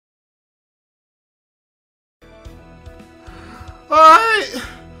Alright.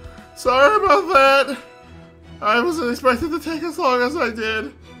 Sorry about that. I wasn't expecting to take as long as I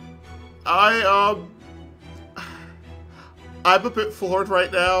did. I'm a bit floored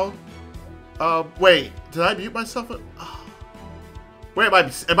right now. Wait, did I mute myself? Wait,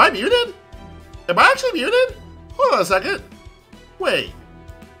 am I muted? Am I actually muted? Hold on a second. Wait.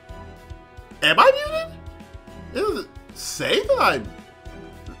 Am I muted? It doesn't say that I'm...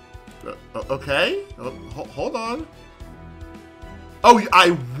 okay. Hold on. Oh,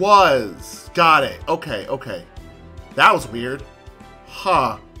 I was. Got it. Okay, okay. That was weird.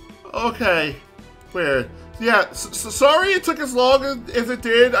 Huh. Okay. Weird. Yeah, sorry it took as long as it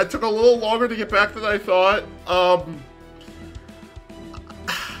did. I took a little longer to get back than I thought.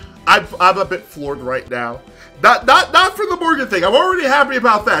 I'm a bit floored right now. Not for the Morgan thing. I'm already happy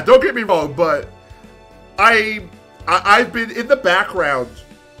about that. Don't get me wrong, but I've been in the background.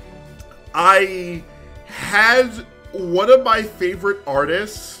 I had one of my favorite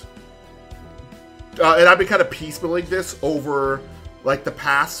artists, and I've been kind of piecemealing this over like the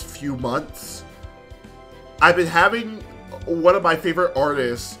past few months. I've been having one of my favorite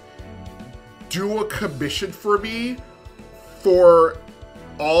artists do a commission for me for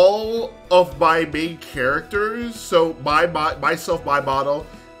all of my main characters, so myself, my model,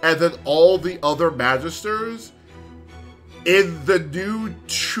 and then all the other Magisters in the new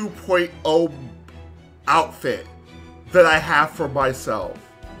 2.0 outfit that I have for myself.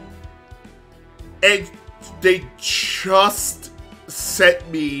 And they just sent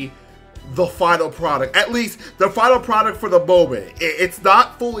me the final product. At least the final product for the moment. It's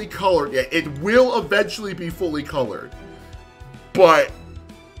not fully colored yet. It will eventually be fully colored. But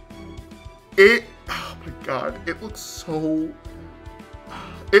it, oh my god, it looks so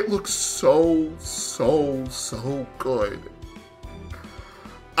good.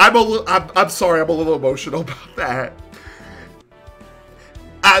 I'm sorry, I'm a little emotional about that.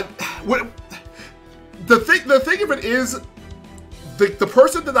 The thing of it is, the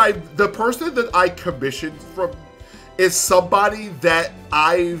person that I commissioned from is somebody that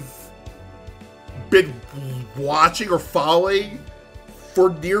I've been watching or following for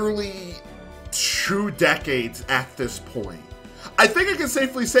nearly 2 decades at this point. I think I can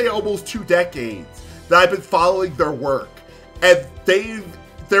safely say almost 2 decades that I've been following their work, and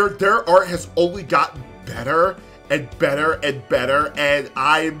their art has only gotten better and better and better. And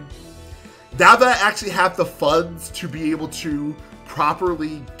now that I actually have the funds to be able to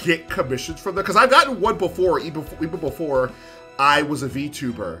properly get commissions from them, because I've gotten one before, even before I was a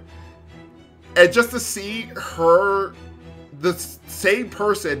VTuber, and just to see her, the same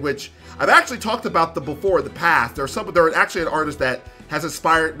person, which I've actually talked about them before in the past. They're actually an artist that has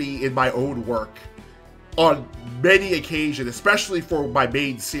inspired me in my own work on many occasions, especially for my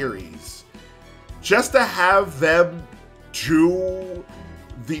main series. Just to have them do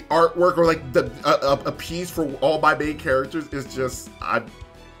the artwork or like a piece for all my main characters is just,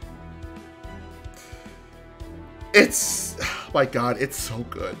 it's, oh my god, it's so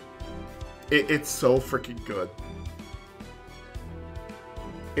good. It's so freaking good.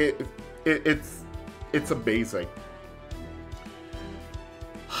 It's amazing.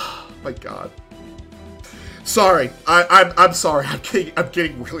 My god. Sorry, I'm sorry. I'm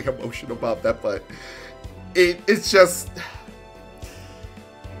getting really emotional about that, but it's just,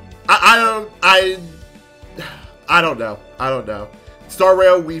 I don't know. Star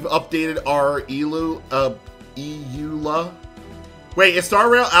Rail, we've updated our EULA. Wait, is Star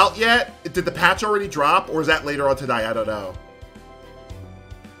Rail out yet? Did the patch already drop, or is that later on tonight? I don't know.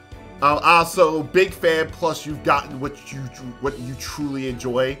 Also, big fan. Plus, you've gotten what you truly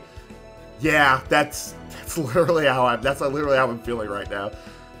enjoy. Yeah, that's literally how I'm feeling right now.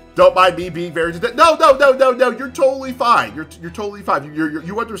 Don't mind me being very... No. You're totally fine. You're totally fine.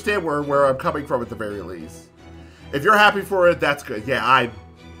 You understand where I'm coming from at the very least. If you're happy for it, that's good. Yeah, I'm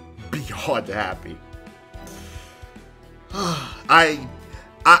beyond happy. I'm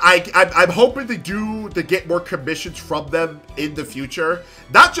hoping to get more commissions from them in the future.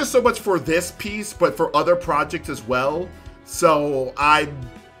 Not just so much for this piece, but for other projects as well. So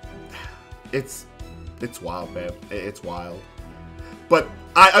it's wild, man. It's wild. But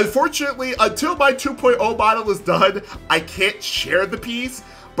unfortunately, until my 2.0 model is done, I can't share the piece.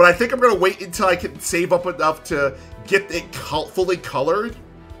 But I think I'm going to wait until I can save up enough to get it fully colored.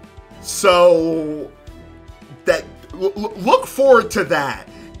 So that look forward to that.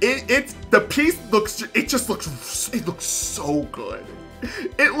 The piece looks so good.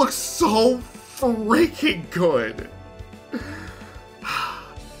 It looks so freaking good.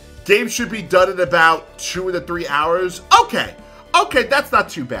 Game should be done in about 2 to 3 hours. Okay, that's not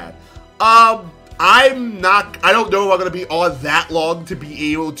too bad. I don't know if I'm going to be on that long to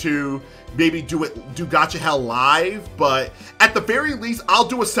be able to maybe do Gacha Hell live, but at the very least, I'll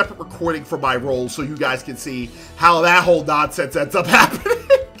do a separate recording for my role so you guys can see how that whole nonsense ends up happening.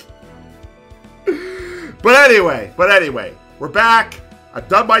 But anyway, we're back. I've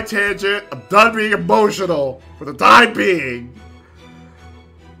done my tangent. I'm done being emotional for the time being.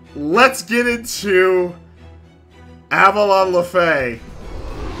 Let's get into Avalon LaFay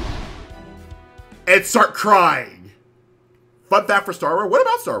and start crying. Fun fact for Star Rail? What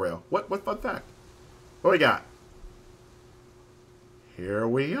about Star Rail? What fun fact? What we got? Here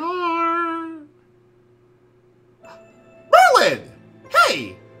we are. Merlin!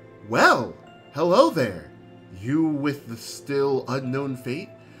 Hey! Well, hello there. You with the still unknown fate?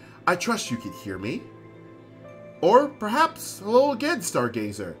 I trust you can hear me. Or perhaps hello again,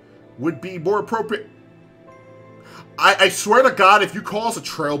 Stargazer. Would be more appropriate. I swear to God, if you call us a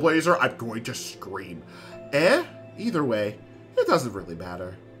trailblazer, I'm going to scream. Either way, it doesn't really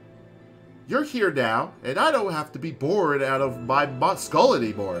matter. You're here now, and I don't have to be bored out of my skull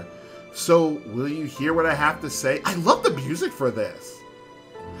anymore. So, will you hear what I have to say? I love the music for this.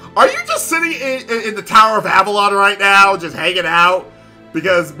 Are you just sitting in the Tower of Avalon right now, just hanging out?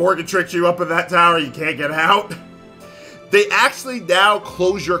 Because Morgan tricked you up in that tower, you can't get out? They actually now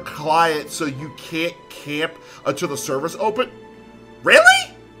close your client so you can't camp until the servers open?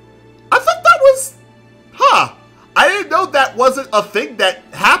 Really? I thought that was... Huh. I didn't know that wasn't a thing that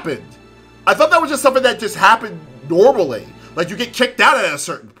happened. I thought that was just something that just happened normally. Like, you get kicked out at a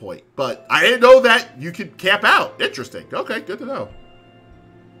certain point. But I didn't know that you could camp out. Interesting. Okay, good to know.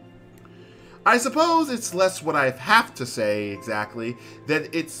 I suppose it's less what I have to say exactly than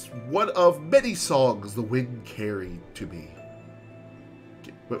it's one of many songs the wind carried to me.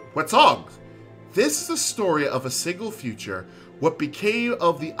 What songs? This is the story of a single future, what became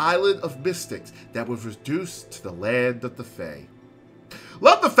of the island of mystics that was reduced to the land of the Fae.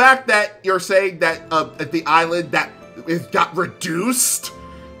 Love the fact that you're saying that the island that got reduced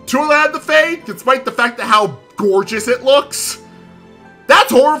to a land of the Fae, despite the fact that how gorgeous it looks.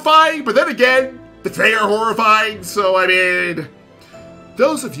 That's horrifying, but then again, the Fae are horrifying, so I mean...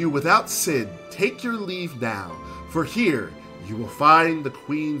 Those of you without sin, take your leave now, for here you will find the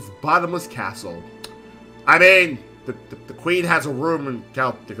Queen's bottomless castle. I mean, the Queen has a room in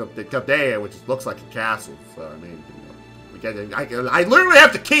Chaldea, which looks like a castle, so I mean, you know, I literally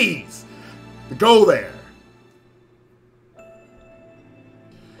have the keys to go there.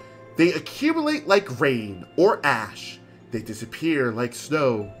 They accumulate like rain or ash. They disappear like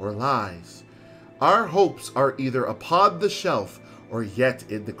snow or lies. Our hopes are either upon the shelf or yet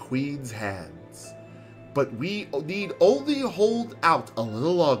in the Queen's hands. But we need only hold out a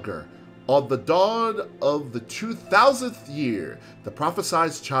little longer. On the dawn of the 2000th year, the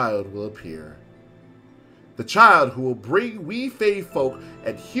prophesied child will appear. The child who will bring we Fae folk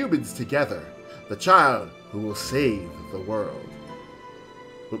and humans together. The child who will save the world.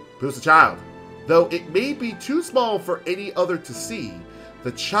 Who's the child? Though it may be too small for any other to see,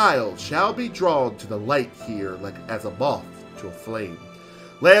 the child shall be drawn to the light here like as a moth to a flame.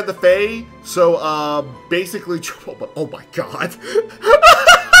 Land of the Fae, so, basically, oh my god.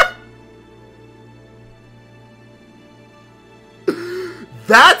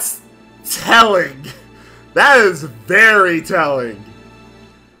 That's telling. That is very telling.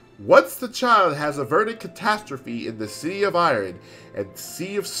 Once the child has averted catastrophe in the City of Iron and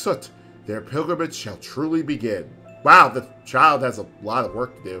Sea of Soot, their pilgrimage shall truly begin. Wow, the child has a lot of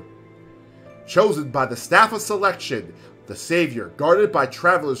work to do. Chosen by the staff of selection, the savior, guarded by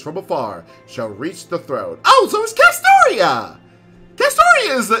travelers from afar, shall reach the throne. Oh, so it's Castoria!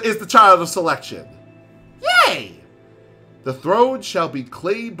 Castoria is the child of selection. Yay! The throne shall be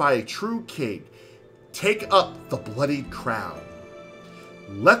claimed by a true king. Take up the bloodied crown.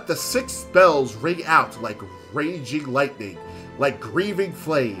 Let the 6 bells ring out like raging lightning, like grieving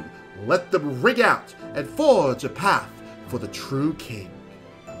flame. Let them ring out and forge a path for the true king.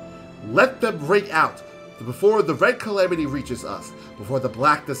 Let them ring out before the red calamity reaches us, before the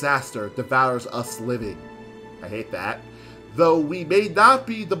black disaster devours us living. I hate that. Though we may not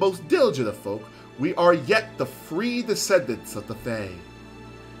be the most diligent of folk, we are yet the free descendants of the Fae.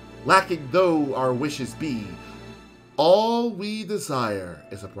 Lacking though our wishes be, all we desire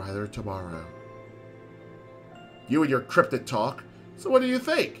is a brighter tomorrow. You and your cryptid talk, so what do you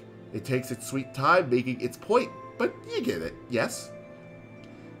think? It takes its sweet time making its point, but you get it, yes?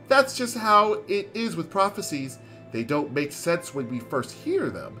 That's just how it is with prophecies. They don't make sense when we first hear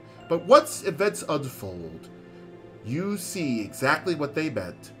them, but once events unfold, you see exactly what they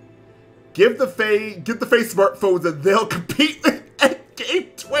meant. Give the Fae smartphones and they'll compete at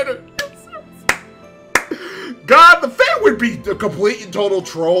Game Twitter. God, the Fae would be the complete and total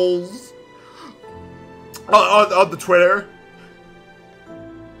trolls on the Twitter.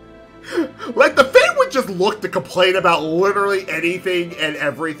 Like, the Fae would just look to complain about literally anything and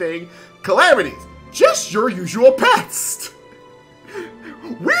everything. Calamities, just your usual pets.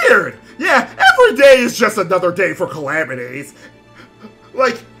 Weird. Yeah, every day is just another day for Calamities.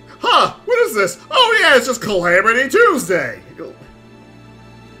 Like, huh, what is this? Oh yeah, it's just Calamity Tuesday.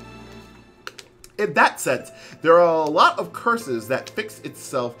 In that sense, there are a lot of curses that fix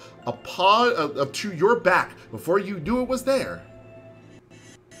itself upon to your back before you knew it was there.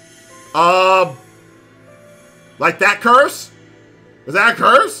 Like that curse? Was that a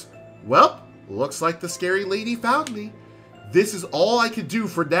curse? Well, looks like the scary lady found me. This is all I can do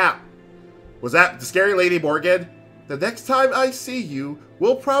for now. Was that the scary lady, Morgan? The next time I see you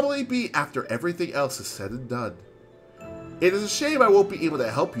will probably be after everything else is said and done. It is a shame I won't be able to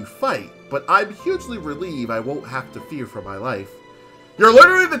help you fight, but I'm hugely relieved I won't have to fear for my life. You're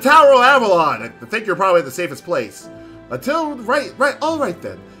literally the Tower of Avalon. I think you're probably the safest place. All right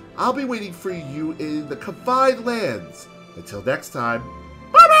then. I'll be waiting for you in the confined lands. Until next time.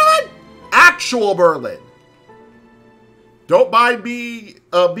 Bye, Merlin! Actual Merlin. Don't mind me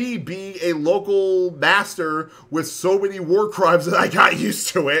being a local master with so many war crimes that I got used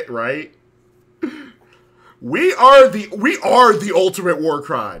to it, right? We are the ultimate war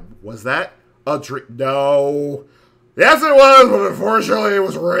crime. Was that a dream? No. Yes, it was, but unfortunately, it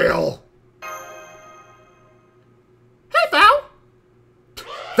was real. Hey, Val.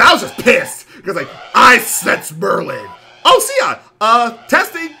 Val's just pissed because, like, I sense Merlin. Oh, Sion.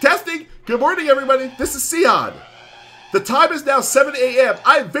 Testing. Good morning, everybody. This is Sion. The time is now 7 a.m.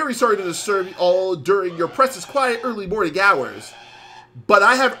 I'm very sorry to disturb you all during your precious quiet early morning hours. But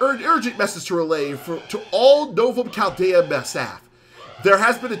I have an urgent message to relay to all Novum Chaldea staff. There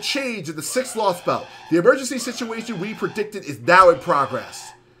has been a change in the 6th Lostbelt. The emergency situation we predicted is now in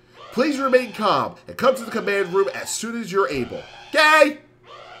progress. Please remain calm and come to the command room as soon as you're able. Okay?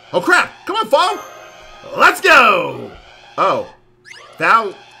 Oh crap! Come on, Fo! Let's go! Oh.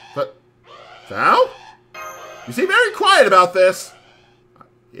 Val? Val? You seem very quiet about this.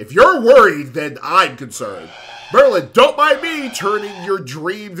 If you're worried, then I'm concerned. Merlin, don't mind me turning your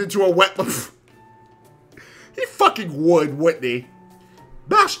dreams into a wet... He fucking would, wouldn't he?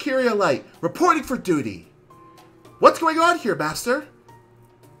 Mash Kyrielite, reporting for duty. What's going on here, Master?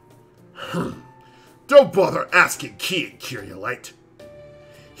 Don't bother asking Key and Kyrielite.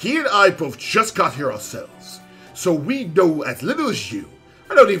 He and I both just got here ourselves, so we know as little as you.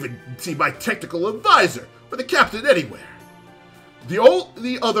 I don't even see my technical advisor or the captain anywhere. The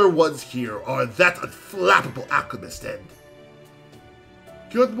only other ones here are that unflappable alchemist and...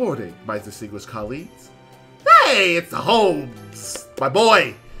 Good morning, my distinguished colleagues. Hey, it's the Holmes, my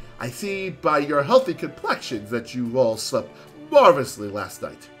boy. I see by your healthy complexions that you all slept marvelously last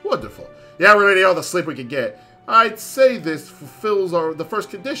night. Wonderful. Yeah, we're getting all the sleep we can get. I'd say this fulfills the first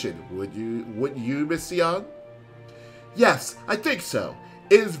condition. Wouldn't you, Miss Sion? Yes, I think so.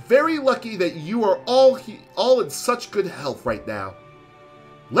 It is very lucky that you are all in such good health right now.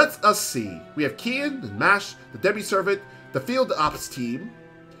 Let us see. We have Kian and Mash, the demi-servant, the field ops team.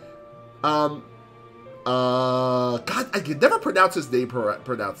 God, I can never pronounce his name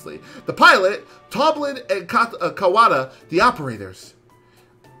pronouncedly. The pilot, Tomlin and Kawada, the operators.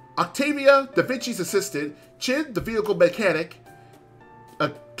 Octavia, Da Vinci's assistant. Chin, the vehicle mechanic.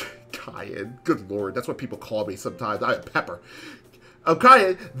 Kyan, good lord, that's what people call me sometimes. I am Pepper.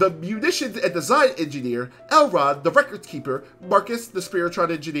 Kyan, the munitions and design engineer. Elrod, the records keeper. Marcus, the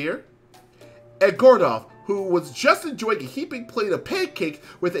Spiritron engineer. And Gordov, who was just enjoying a heaping plate of pancakes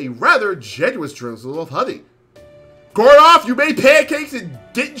with a rather generous drizzle of honey. Gordov, you made pancakes and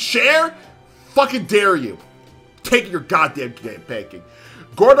didn't share? Fucking dare you. Taking your goddamn pancake.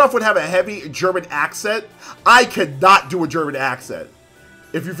 Gordov would have a heavy German accent. I cannot do a German accent.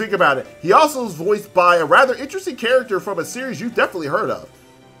 If you think about it. He also is voiced by a rather interesting character from a series you've definitely heard of.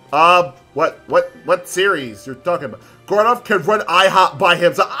 What series you're talking about? Gordov can run IHOP by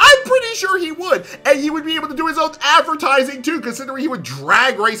himself. I'm pretty sure he would. And he would be able to do his own advertising too, considering he would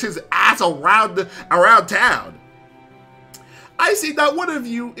drag race his ass around town. I see not one of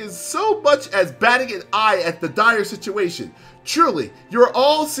you is so much as batting an eye at the dire situation. Truly, you're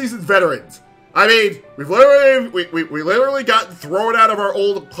all seasoned veterans. I mean, we literally got thrown out of our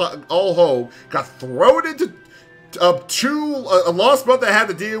old home, got thrown into a Lostbelt that had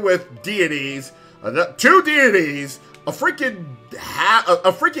to deal with deities, 2 deities, a freaking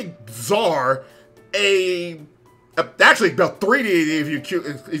czar, actually about 3 deities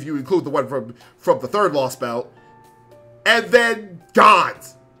if you include the one from the 3rd Lostbelt, and then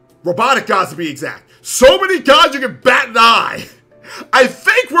gods. Robotic gods to be exact. So many gods you can bat an eye. I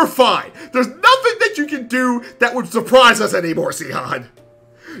think we're fine. There's nothing that you can do that would surprise us anymore, Sihan.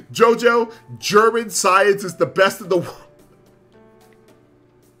 Jojo, German science is the best in the world.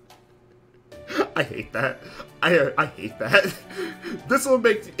 I hate that. I hate that. This will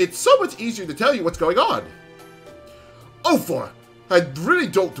make it so much easier to tell you what's going on. Ophar, I really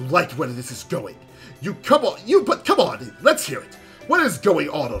don't like where this is going. Come on, let's hear it. What is going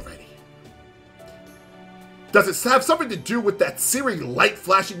on already? Does it have something to do with that searing light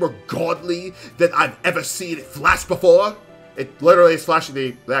flashing more godly than I've ever seen it flash before? It literally is flashing the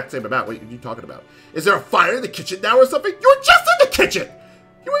exact same amount. What are you talking about? Is there a fire in the kitchen now or something? You're just in the kitchen!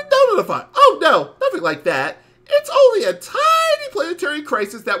 You were known on a fire. Oh no, nothing like that. It's only a tiny planetary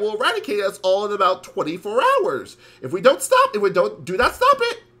crisis that will eradicate us all in about 24 hours. If we don't do not stop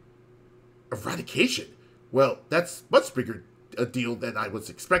it. Eradication? Well, that's much bigger a deal than I was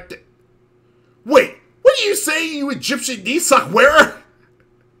expecting. Wait, what are you saying, you Egyptian knee sock wearer?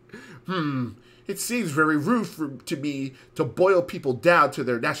 It seems very rude to me to boil people down to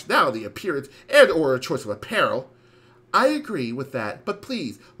their nationality, appearance, and or a choice of apparel. I agree with that, but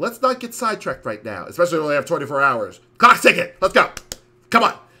please, let's not get sidetracked right now, especially when we only have 24 hours. Clock ticket, let's go. Come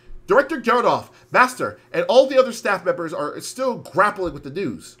on. Director Jodoff, Master, and all the other staff members are still grappling with the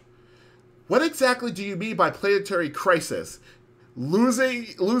news. What exactly do you mean by planetary crisis? Losing,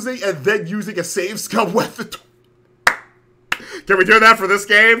 and then using a save scum weapon? Can we do that for this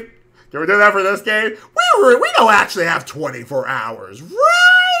game? Can we do that for this game? We don't actually have 24 hours,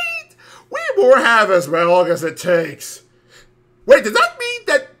 right? We more have as long as it takes. Wait, does that mean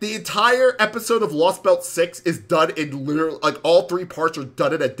that the entire episode of Lostbelt 6 is done in literally, like, all 3 parts are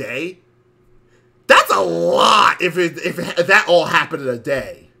done in a day? That's a lot if that all happened in a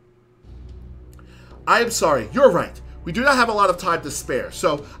day. I am sorry, you're right. We do not have a lot of time to spare,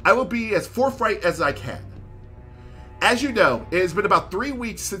 so I will be as forthright as I can. As you know, it has been about 3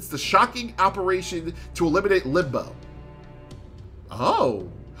 weeks since the shocking operation to eliminate Limbo. Oh,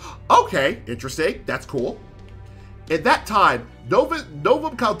 okay, interesting, that's cool. In that time,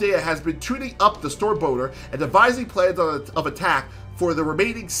 Novum Chaldea has been tuning up the Stormboater and devising plans of attack for the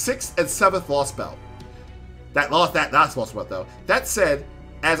remaining 6th and 7th Lostbelt. That last Lostbelt, though. That said,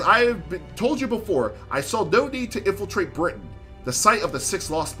 as I have told you before, I saw no need to infiltrate Britain, the site of the 6th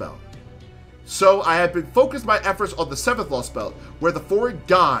Lostbelt. So I have been focused my efforts on the 7th Lostbelt, where the foreign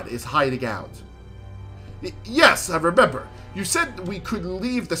god is hiding out. Yes, I remember. You said we could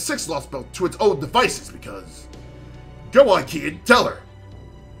leave the 6th Lostbelt to its own devices because... Go on, Kian, tell her.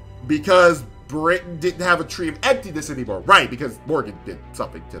 Because Britain didn't have a Tree of Emptiness anymore. Right, because Morgan did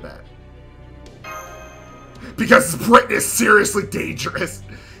something to that. Because Britain is seriously dangerous.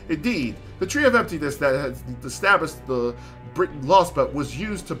 Indeed, the Tree of Emptiness that has established the Britain Lostbelt was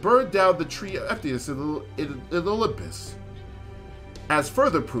used to burn down the Tree of Emptiness in Olympus. As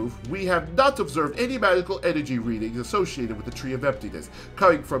further proof, we have not observed any magical energy readings associated with the Tree of Emptiness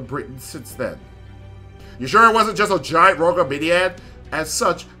coming from Britain since then. You sure it wasn't just a giant Rogominiad? As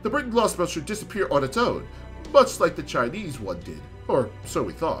such, the Britain Lostbelt should disappear on its own, much like the Chinese one did, or so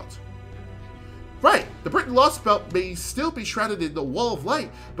we thought. Right, the Britain Lostbelt may still be shrouded in the wall of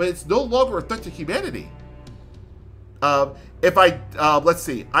light, but it's no longer a threat to humanity. Let's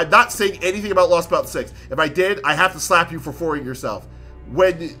see, I'm not saying anything about Lostbelt 6. If I did, I have to slap you for fooling yourself.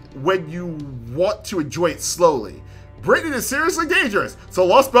 When you want to enjoy it slowly. Britain is seriously dangerous, so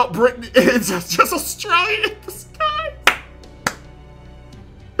Lostbelt Britain is just Australia in the sky.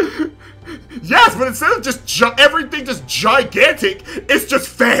 Yes, but instead of just everything just gigantic, it's just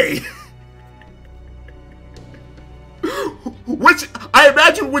Fae. Which I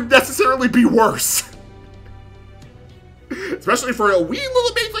imagine would necessarily be worse. Especially for a wee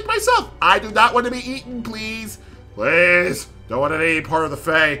little baby like myself. I do not want to be eaten, please. Please. Don't want to be part of the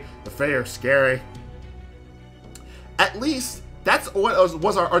Fae. The Fae are scary. At least, that's what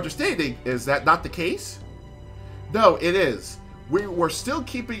was our understanding. Is that not the case? No, it is. We were still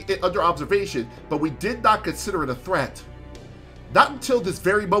keeping it under observation, but we did not consider it a threat. Not until this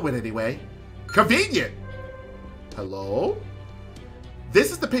very moment, anyway. Convenient! Hello?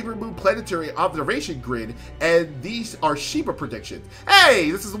 This is the Paper Moon Planetary Observation Grid, and these are Sheba predictions. Hey,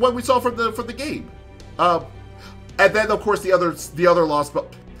 this is the one we saw from the game. And then, of course, the other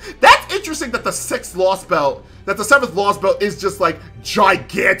Lostbelt. That's interesting that the 6th Lostbelt, that the 7th Lostbelt is just, like,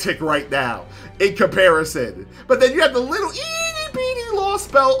 gigantic right now in comparison. But then you have the little itty-bitty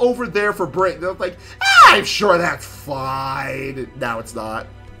Lostbelt over there for Britain. It's like, I'm sure that's fine. No, it's not.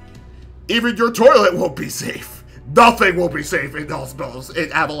 Even your toilet won't be safe. Nothing will be safe in Lostbelt,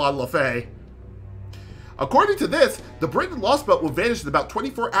 in Avalon Le Fay. According to this, the Britain Lostbelt will vanish in about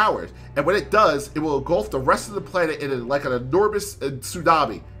 24 hours, and when it does, it will engulf the rest of the planet in like an enormous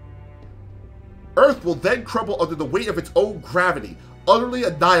tsunami. Earth will then crumble under the weight of its own gravity, utterly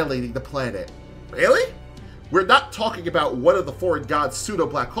annihilating the planet. Really? We're not talking about one of the foreign gods'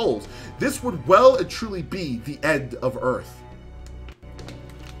 pseudo-black holes. This would well and truly be the end of Earth.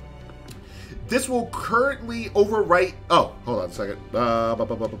 This will currently overwrite... Oh, hold on a second.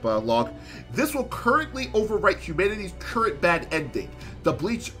 Log. This will currently overwrite humanity's current bad ending, the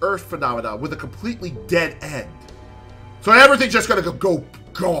bleached Earth phenomena, with a completely dead end. So everything's just gonna go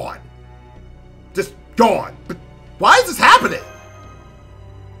gone. Just gone. But why is this happening?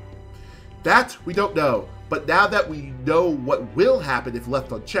 That we don't know. But now that we know what will happen if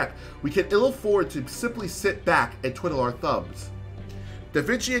left unchecked, we can ill afford to simply sit back and twiddle our thumbs. Da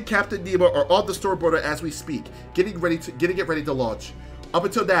Vinci and Captain Nemo are on the starboarder as we speak, getting it ready to launch. Up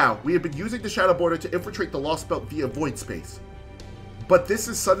until now, we have been using the shadow border to infiltrate the Lostbelt via void space. But this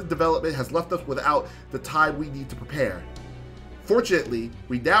sudden development has left us without the time we need to prepare. Fortunately,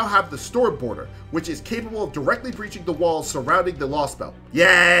 we now have the storm border, which is capable of directly breaching the walls surrounding the Lostbelt.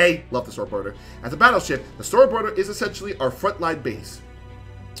 Yay! Love the storm border. As a battleship, the storm border is essentially our frontline base.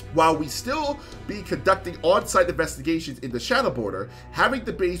 While we still be conducting on-site investigations in the shadow border, having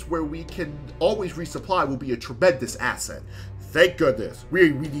the base where we can always resupply will be a tremendous asset. Thank goodness. We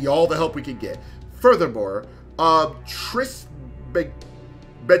need all the help we can get. Furthermore,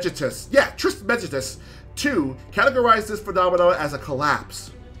 Trismegistus 2 categorized this phenomenon as a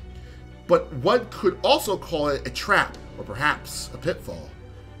collapse. But one could also call it a trap, or perhaps a pitfall.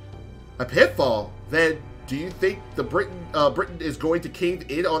 A pitfall? Then do you think the Britain is going to cave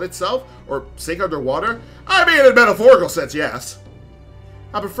in on itself, or sink underwater? I mean, in a metaphorical sense, yes.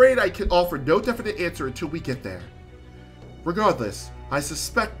 I'm afraid I can offer no definite answer until we get there. Regardless, I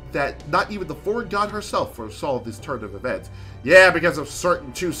suspect that not even the foreign god herself foresaw this turn of events. Yeah, because of a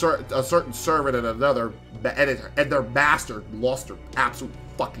certain servant and another, and their master lost her absolute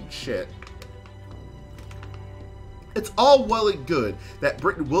fucking shit. It's all well and good that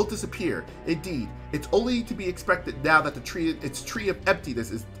Britain will disappear. Indeed, it's only to be expected now that its tree of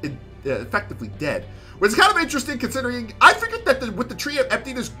emptiness is effectively dead. Which is kind of interesting considering I figured that with the tree of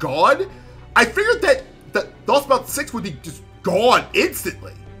emptiness gone, I figured that the Lostbelt 6 would be just gone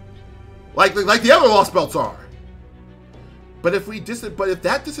instantly. Like the other Lostbelts are. But if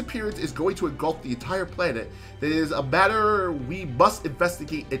that disappearance is going to engulf the entire planet, then it is a matter we must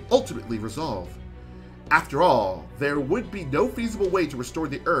investigate and ultimately resolve. After all, there would be no feasible way to restore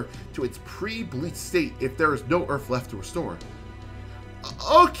the Earth to its pre-bleached state if there is no Earth left to restore.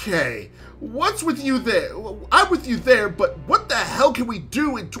 Okay, what's with you there? I'm with you there, but what the hell can we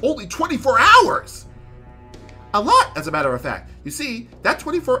do in only 24 hours? A lot, as a matter of fact. You see, that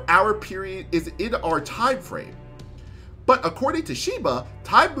 24-hour period is in our time frame. But according to Sheba,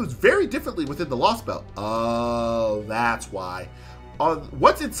 time moves very differently within the Lostbelt. Oh, that's why.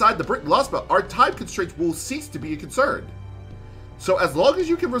 Once inside the Britain Lostbelt, our time constraints will cease to be a concern. So as long as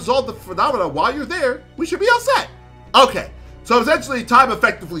you can resolve the phenomena while you're there, we should be all set. Okay, so essentially time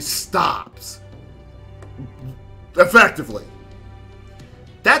effectively stops. Effectively.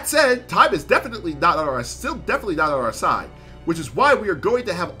 That said, time is still definitely not on our side, which is why we are going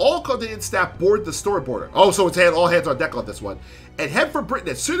to have all Condé staff board the storm border. Oh, so it's all hands on deck on this one, and head for Britain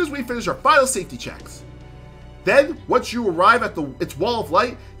as soon as we finish our final safety checks. Then, once you arrive at its wall of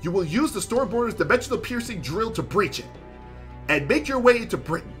light, you will use the storm border's dimensional piercing drill to breach it, and make your way into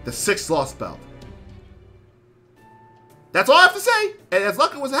Britain, the 6th Lostbelt. That's all I have to say, and as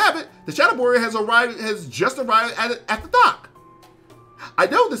luck would have it, the Shadow Warrior has just arrived at the dock. I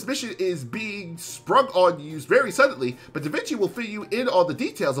know this mission is being sprung on you very suddenly, but Da Vinci will fill you in on the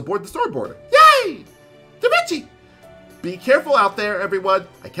details aboard the storm border. Yay! Da Vinci! Be careful out there, everyone.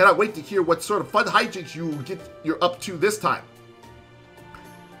 I cannot wait to hear what sort of fun hijinks you're up to this time.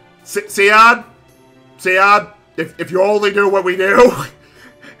 Sion, if you only knew what we knew.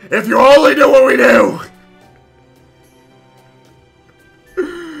 If you only knew what we knew.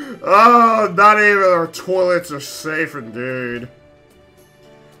 Oh, not even our toilets are safe indeed.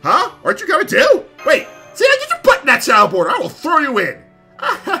 Huh? Aren't you coming too? Wait, Sion, get your butt in that shadow border. I will throw you in.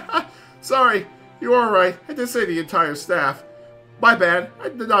 Sorry. You are right. I did say the entire staff. My bad. I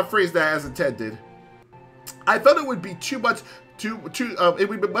did not phrase that as intended. I felt it would be it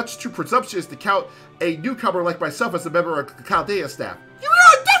would be much too presumptuous to count a newcomer like myself as a member of the Chaldea staff. You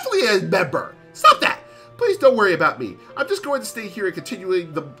are definitely a member. Stop that. Please don't worry about me. I'm just going to stay here and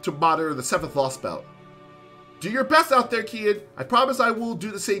continuing to monitor the 7th Lostbelt. Do your best out there, Kian. I promise I will do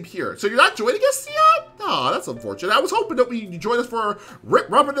the same here. So you're not joining us, Sion? Aw, that's unfortunate. I was hoping that you'd join us for a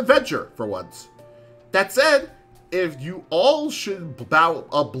rip-rubbing adventure for once. That said, if you all should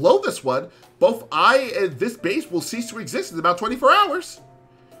blow this one, both I and this base will cease to exist in about 24 hours.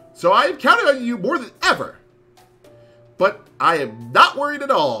 So I am counting on you more than ever. But I am not worried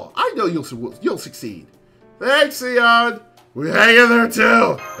at all. I know you'll succeed. Thanks, Eon. We hang in there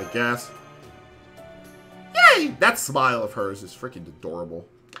too, I guess. Yay! That smile of hers is freaking adorable.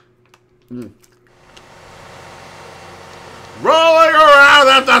 Rolling around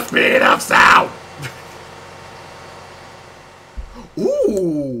at the speed of sound.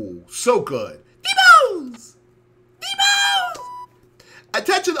 Ooh, so good. Demos! Demos!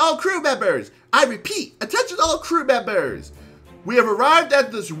 Attention all crew members. I repeat, attention all crew members. We have arrived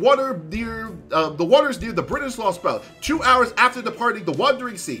at this water near the waters near the British Lostbelt 2 hours after departing the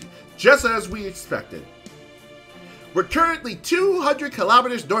Wandering Sea, just as we expected. We're currently 200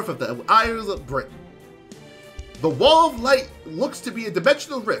 kilometers north of the Isles of Britain. The Wall of Light looks to be a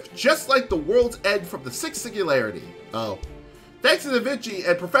dimensional rift, just like the world's end from the Sixth Singularity. Oh. Thanks to Da Vinci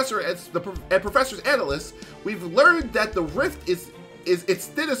and Professor's analysts, we've learned that the rift is its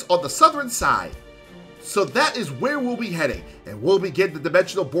thinnest on the southern side. So that is where we'll be heading, and we'll begin the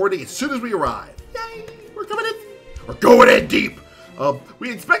dimensional boarding as soon as we arrive. Yay! We're coming in. We're going in deep.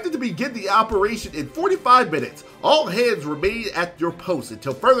 We expected to begin the operation in 45 minutes. All hands remain at your posts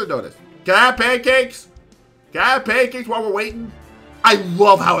until further notice. Can I have pancakes? Can I have pancakes while we're waiting? I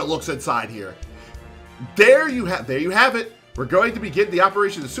love how it looks inside here. There you have it. We're going to begin the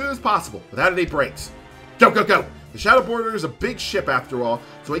operation as soon as possible, without any breaks. Go, go, go! The Shadow Border is a big ship after all,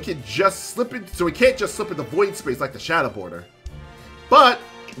 so it can just slip in. So it can't just slip into void space like the Shadow Border. But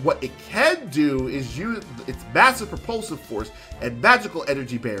what it can do is use its massive propulsive force and magical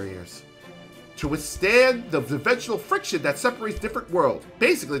energy barriers to withstand the dimensional friction that separates different worlds.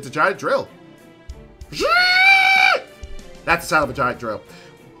 Basically, it's a giant drill. That's the sound of a giant drill.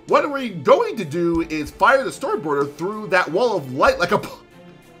 What we're going to do is fire the storm border through that wall of light like a...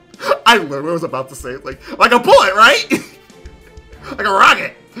 I literally was about to say it like a bullet, right? Like a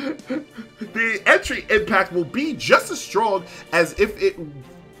rocket. The entry impact will be just as strong as if it...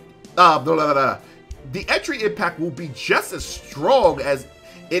 The entry impact will be just as strong as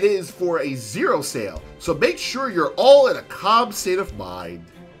it is for a zero sail. So make sure you're all in a calm state of mind.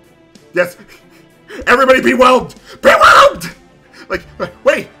 Yes. Everybody be whelmed! Be whelmed! Like,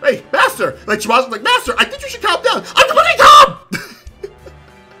 wait, Master! Like, Shimaz was like, Master, I think you should calm down! I'm completely calm!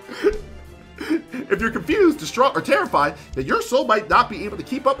 If you're confused, distraught, or terrified, then your soul might not be able to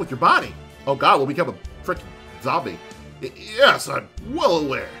keep up with your body. Oh god, we'll become a freaking zombie. Yes, I'm well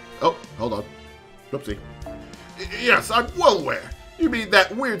aware. Oh, hold on. Whoopsie. Yes, I'm well aware. You mean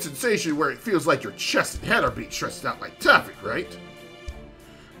that weird sensation where it feels like your chest and head are being stressed out like taffy, right?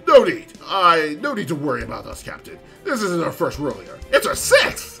 No need. No need to worry about us, Captain. This isn't our first rodeo. It's our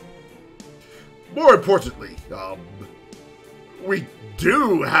sixth! More importantly, we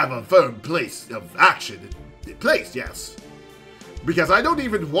do have a firm place of action in place, yes. Because I don't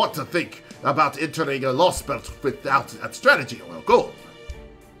even want to think about entering a Lostbelt without a strategy or a goal.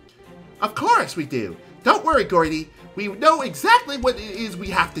 Of course we do. Don't worry, Gordy. We know exactly what it is we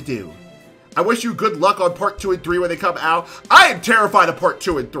have to do. I wish you good luck on part 2 and 3 when they come out. I am terrified of part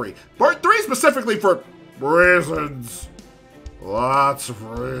 2 and 3. Part 3 specifically for reasons. Lots of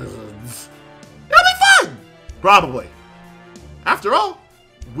reasons. It'll be fun! Probably. After all,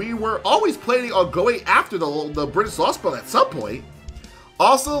 we were always planning on going after the British Lostbelt at some point.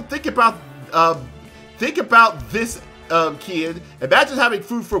 Also, think about this, Kian. Imagine having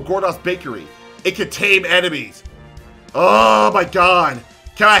food from Gordos Bakery. It can tame enemies. Oh my god.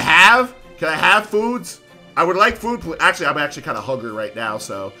 Can I have foods? I would like food. Actually, I'm actually kind of hungry right now,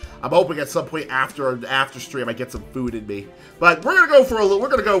 so I'm hoping at some point after stream I get some food in me. But we're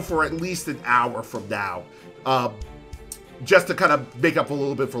gonna go for at least an hour from now, just to kind of make up a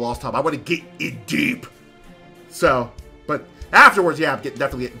little bit for lost time. I want to get in deep. So, but afterwards, yeah, I'm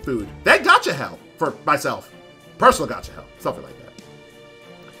definitely getting food. Then gotcha hell for myself, personal gotcha hell, something like that.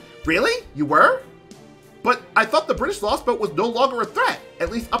 Really? You were? But I thought the British Lostbelt was no longer a threat,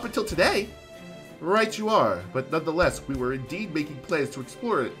 at least up until today. Right you are, but nonetheless, we were indeed making plans to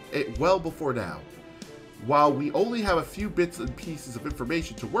explore it well before now. While we only have a few bits and pieces of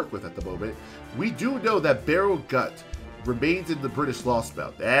information to work with at the moment, we do know that Beryl Gut remains in the British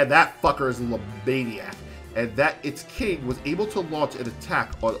Lostbelt, and that fucker is a maniac, and that its king was able to launch an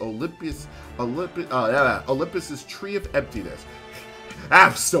attack on Olympus's Tree of Emptiness.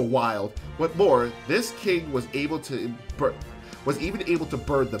 That's so wild. What more, this king was even able to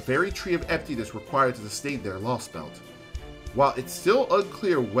burn the very Tree of Emptiness required to sustain their Lostbelt. While it's still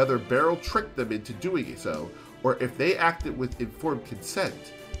unclear whether Beryl tricked them into doing so, or if they acted with informed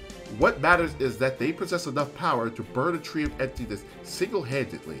consent, What matters is that they possess enough power to burn a tree of emptiness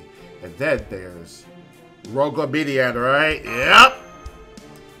single-handedly. And then there's Rogomedian, right? Yep.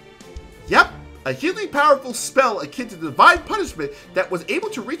 Yep. A hugely powerful spell akin to divine punishment that was able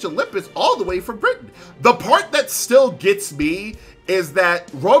to reach Olympus all the way from Britain. The part that still gets me is that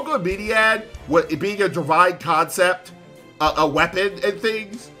Rogomedian, being a divine concept, a weapon and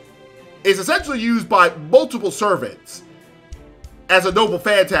things, is essentially used by multiple servants as a noble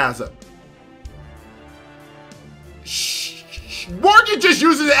phantasm. Morgan just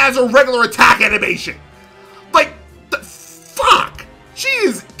uses it as a regular attack animation. Like, the fuck? She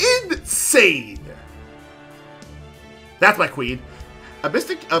is insane. That's my queen. A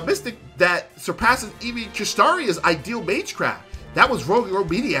mystic that surpasses even Kistaria's ideal magecraft. That was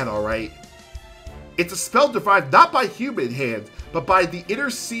Rogomedian, alright. It's a spell derived not by human hands, but by the inner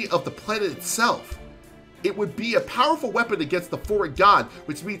sea of the planet itself. It would be a powerful weapon against the foreign god,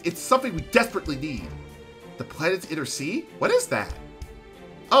 which means it's something we desperately need. The planet's inner sea? What is that?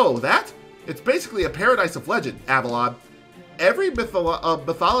 Oh, that? It's basically a paradise of legend, Avalon. Every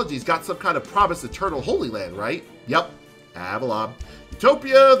mythology's got some kind of promised eternal holy land, right? Yep, Avalon.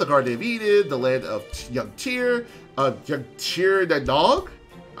 Utopia, the Garden of Eden, the land of Young Tyr Nanog?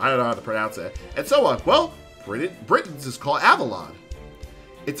 I don't know how to pronounce it. And so on. Well, Britain's is called Avalon.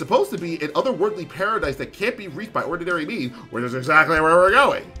 It's supposed to be an otherworldly paradise that can't be reached by ordinary means, which is exactly where we're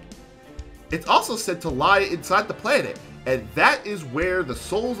going. It's also said to lie inside the planet, and that is where the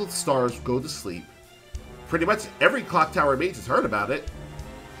souls of the stars go to sleep. Pretty much every clock tower mage has heard about it.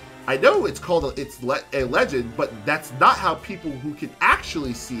 I know it's called a legend, but that's not how people who can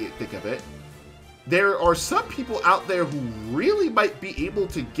actually see it think of it. There are some people out there who really might be able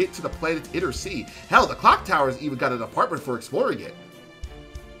to get to the planet's inner sea. Hell, the clock tower's even got an apartment for exploring it.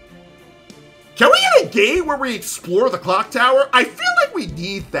 Can we get a game where we explore the clock tower? I feel like we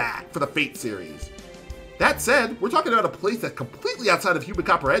need that for the Fate series. That said, we're talking about a place that's completely outside of human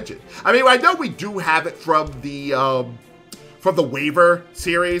comprehension. I mean, I know we do have it from the Waiver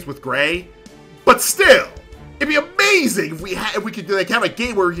series with Gray, but still, it'd be amazing if we could have a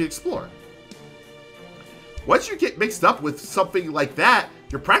game where we can explore. Once you get mixed up with something like that,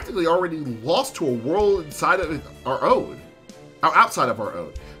 you're practically already lost to a world inside of our own, or outside of our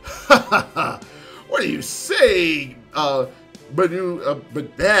own. What are you saying, Manu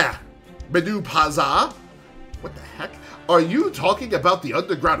Paza? What the heck? Are you talking about the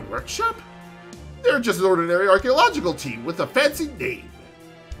underground workshop? They're just an ordinary archaeological team with a fancy name.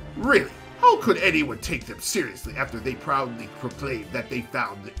 Really, how could anyone take them seriously after they proudly proclaimed that they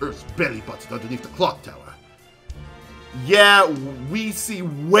found the Earth's belly button underneath the clock tower? Yeah, we see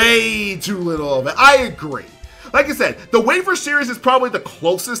way too little of it. I agree. Like I said, the Waiver series is probably the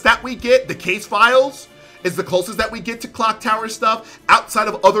closest that we get. The case files is the closest that we get to clock tower stuff outside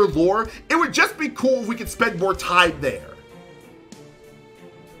of other lore. It would just be cool if we could spend more time there.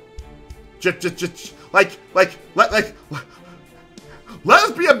 Let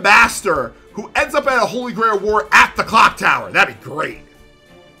us be a master who ends up at a Holy Grail war at the clock tower. That'd be great.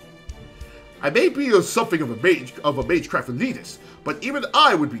 I may be something of a magecraft elitist, but even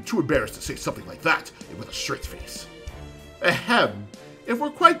I would be too embarrassed to say something like that with a straight face. Ahem. If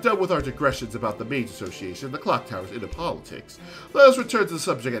we're quite done with our digressions about the Mage Association, the clock tower's inner politics, let us return to the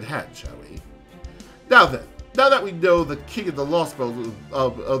subject at hand, shall we? Now then, now that we know the king of the Lostbelt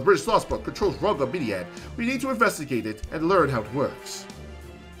of British Lostbelt controls Rogomedian, we need to investigate it and learn how it works.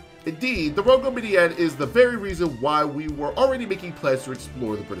 Indeed, the Rogomedian is the very reason why we were already making plans to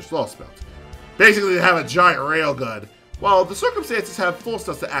explore the British Lostbelt. Basically, to have a giant railgun. While the circumstances have forced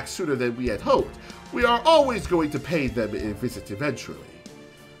us to act sooner than we had hoped, we are always going to pay them a visit eventually.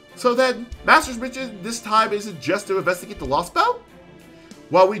 So then, Master's mission this time isn't just to investigate the Lostbelt?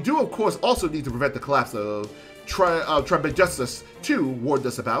 While we do, of course, also need to prevent the collapse of Trismegistus 2 warned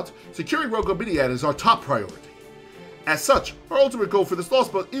us about, securing Rogomedian is our top priority. As such, our ultimate goal for this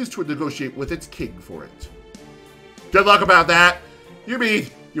Lostbelt is to negotiate with its king for it. Good luck about that! You mean,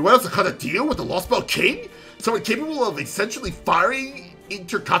 you want us to cut a deal with the Lostbelt king? Someone capable of essentially firing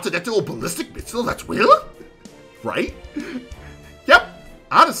intercontinental ballistic missiles at will? Right? Yep.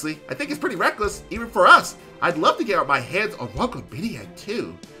 Honestly, I think it's pretty reckless, even for us. I'd love to get my hands on Rogomedian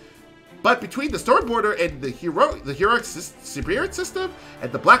too. But between the Stormborder and the heroic spirit system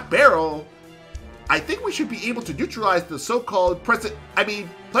and the Black Barrel, I think we should be able to neutralize the so-called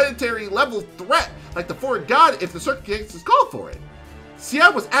planetary level threat like the foreign god if the circumstances call for it.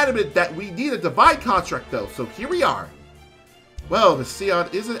 Sion was adamant that we need a divine construct though, so here we are. Well, Miss Sion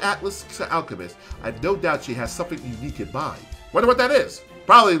is an Atlas alchemist. I have no doubt she has something unique in mind. Wonder what that is.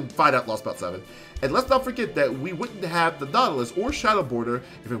 Probably find out Lostbelt 7. And let's not forget that we wouldn't have the Nautilus or Shadowboarder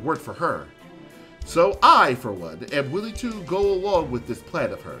if it weren't for her. So I, for one, am willing to go along with this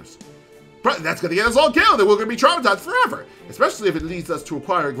plan of hers. But that's going to get us all killed, and we're going to be traumatized forever, especially if it leads us to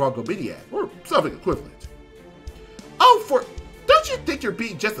acquiring Rongominiad, or something equivalent. Oh, don't you think you're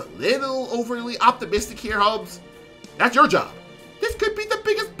being just a little overly optimistic here, Holmes? That's your job. This could be the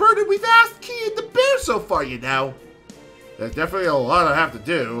biggest burden we've asked Keen to bear so far, you know. There's definitely a lot I have to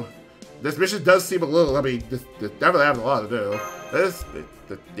do. This mission does seem a little, I mean, this definitely has a lot to do.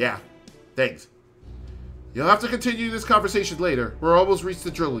 Yeah, thanks. You'll have to continue this conversation later. We're almost reached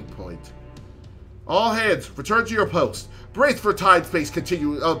the drilling point. All hands, return to your post. Brace for time-space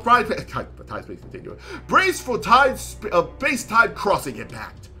continuum. Brace for space-time crossing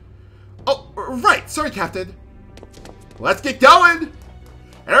impact. Oh, right. Sorry, Captain. Let's get going.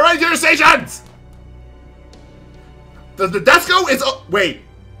 Everybody to your stations. The Desco is. Wait.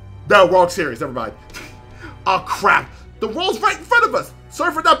 No, wrong series. Never mind. Oh crap. The wall's right in front of us.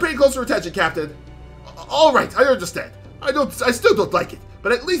 Sorry for not paying closer attention, Captain. All right, I understand. I still don't like it,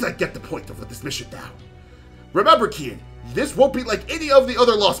 but at least I get the point of this mission now. Remember, Kian, this won't be like any of the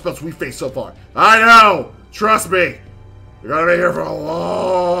other Lostbelts we've faced so far. I know! Trust me! You're gonna be here for a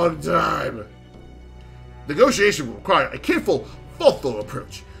long time. Negotiation will require a careful, thoughtful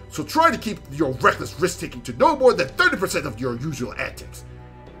approach, so try to keep your reckless risk-taking to no more than 30% of your usual antics.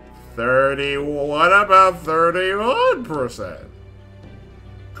 30, what about 31%?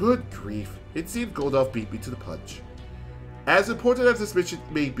 Good grief. It seemed Goldolf beat me to the punch. As important as this mission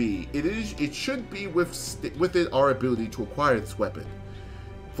may be, it should be within our ability to acquire this weapon.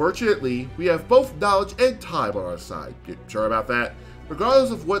 Fortunately, we have both knowledge and time on our side. You sure about that?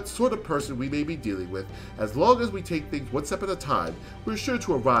 Regardless of what sort of person we may be dealing with, as long as we take things one step at a time, we're sure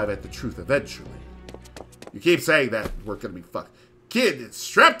to arrive at the truth eventually. You keep saying that, we're gonna be fucked. Kid is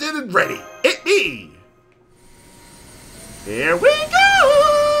strapped in and ready. Hit me! Here we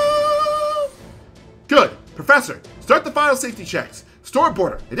go! Good. Professor, start the final safety checks.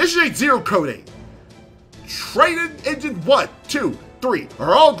 Stormboarder, initiate zero coding. Triton engine 1, 2, 3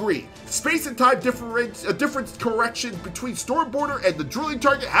 are all green. Space and time difference correction between Stormboarder and the drilling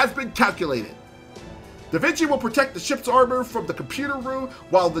target has been calculated. Da Vinci will protect the ship's armor from the computer room,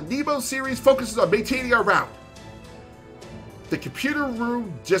 while the Nemo series focuses on maintaining our route. The computer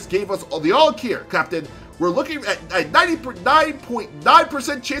room just gave us the all clear, Captain. We're looking at a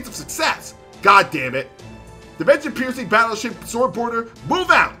 99.9% chance of success. God damn it. Dimension-piercing battleship Stormboarder, move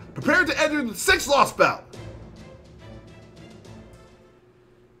out! Prepare to enter the 6th Lostbelt!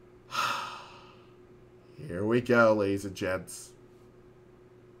 Here we go, ladies and gents.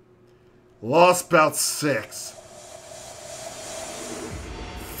 Lostbelt 6.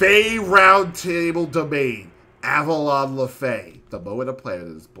 Fae Roundtable Domain. Avalon LaFay. The moment a planet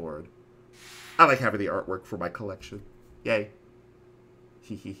is born. I like having the artwork for my collection. Yay.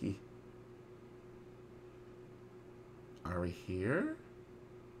 Hee hee hee. Are we here?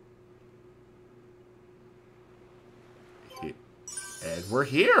 And we're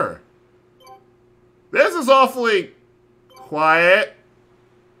here. This is awfully quiet.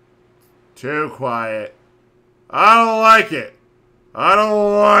 Too quiet. I don't like it. I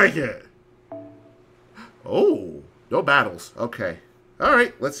don't like it. Oh, no battles. Okay. All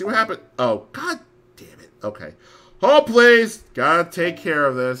right, let's see what happens. Oh, god damn it. Okay. Hold, please. Gotta take care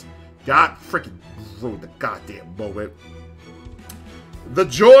of this. God freaking ruined the goddamn moment. The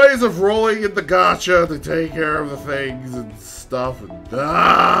joys of rolling in the gacha to take care of the things and stuff. And,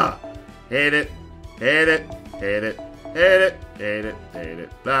 hate it. Hate it. Hate it. Hate it. Hate it. Hate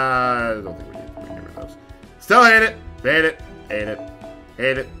it. I don't think we need to get rid of those. Still hate it. Hate it. Hate it.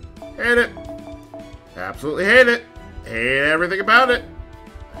 Hate it. Hate it. Absolutely hate it. Hate everything about it.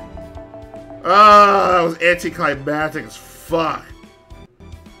 Oh, that was anticlimactic as fuck.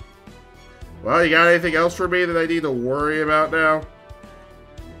 Well, you got anything else for me that I need to worry about now?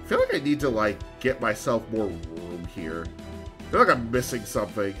 I feel like I need to, like, get myself more room here. I feel like I'm missing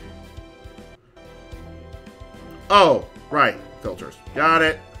something. Oh, right. Filters. Got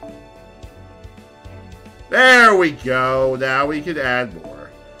it. There we go. Now we can add more.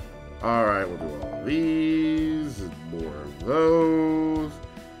 Alright, we'll do all these and more of those.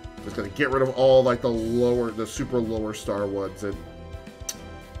 Just gonna get rid of all, like, the super lower star ones. And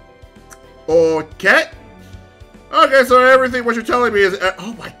okay. Okay, so everything what you're telling me is...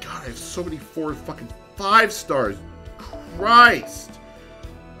 oh my god, I have so many 4 fucking 5 stars. Christ.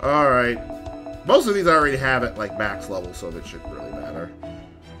 Alright. Most of these I already have at, like, max level, so that shouldn't really matter.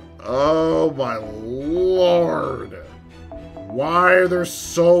 Oh my lord. Why are there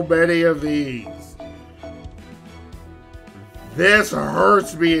so many of these? This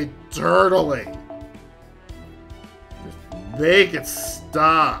hurts me eternally. Make it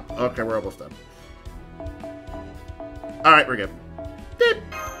stop. Okay, we're almost done. Alright, we're good. Beep.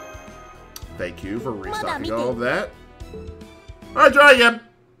 Thank you for restocking all of that. Alright, try again.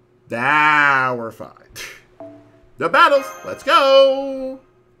 Now we're fine. No battles. Let's go.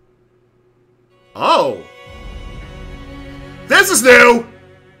 Oh. This is new.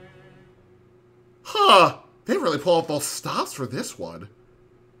 Huh. They really pull off those stops for this one.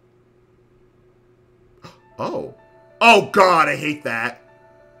 Oh. Oh, God, I hate that.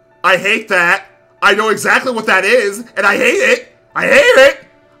 I hate that. I know exactly what that is, and I hate it. I hate it.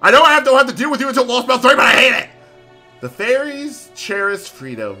 I know I don't have to deal with you until Lostbelt 3, but I hate it. The fairies cherished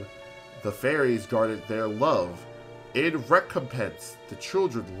freedom. The fairies guarded their love. In recompense, the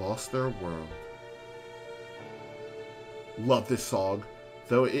children lost their world. Love this song.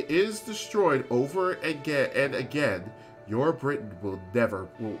 Though it is destroyed over and again, your Britain will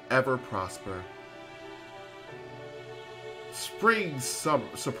ever prosper. Spring's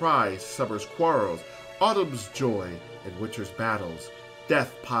surprise, summer's quarrels, autumn's joy, and winter's battles.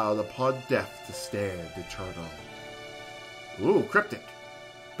 Death piled upon death to stand eternal. Ooh, cryptic.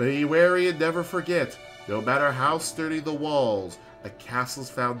 Be wary and never forget, no matter how sturdy the walls, a castle's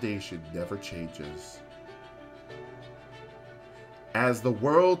foundation never changes. As the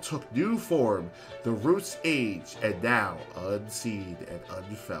world took new form, the roots aged, and now unseen and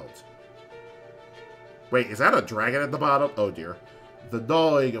unfelt. Wait, is that a dragon at the bottom? Oh dear. The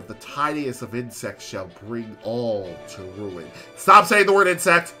gnawing of the tiniest of insects shall bring all to ruin. Stop saying the word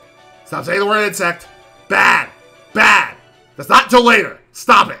insect! Stop saying the word insect! Bad! Bad! That's not until later!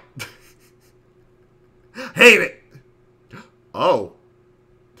 Stop it! Hate it! Oh.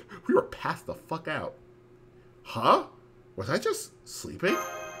 We were passed the fuck out. Huh? Was I just sleeping?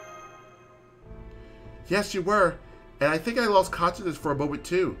 Yes, you were. And I think I lost consciousness for a moment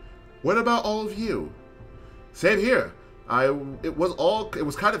too. What about all of you? Same here. It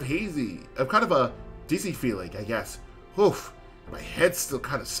was kind of hazy. Kind of a dizzy feeling, I guess. Oof. My head's still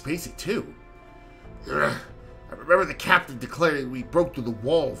kind of spacey too. Ugh. I remember the captain declaring we broke through the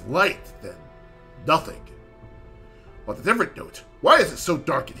wall of light, then nothing. On a different note, why is it so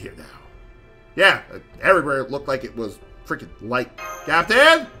dark in here now? Yeah, everywhere it looked like it was freaking light.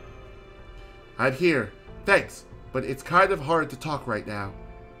 Captain? I'm here. Thanks, but it's kind of hard to talk right now.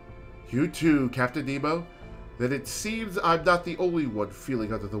 You too, Captain Nemo? Then it seems I'm not the only one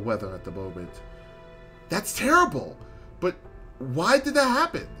feeling under the weather at the moment. That's terrible, but why did that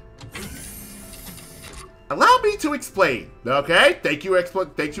happen? Allow me to explain, okay? Thank you,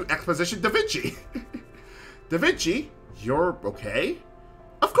 Exposition Da Vinci. Da Vinci, you're okay?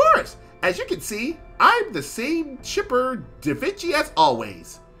 Of course! As you can see, I'm the same chipper Da Vinci as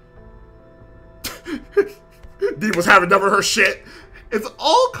always. Nemo's having none of her shit. It's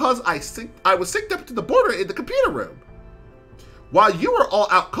all cause I was synced up to the border in the computer room. While you were all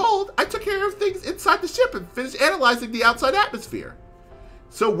out cold, I took care of things inside the ship and finished analyzing the outside atmosphere.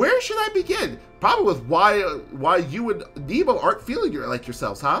 So where should I begin? Probably with why you and Nemo aren't feeling like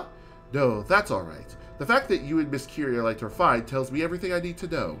yourselves, huh? No, that's alright. The fact that you and Miss Curiolite are fine tells me everything I need to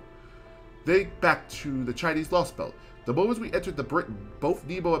know. Think back to the Chinese Lostbelt. The moment we entered the Britain, both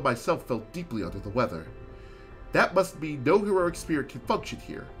Nemo and myself felt deeply under the weather. That must mean no heroic spirit can function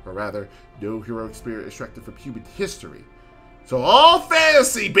here, or rather, no heroic spirit extracted from human history. So all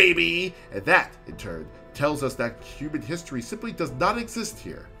fantasy, baby! And that, in turn, tells us that human history simply does not exist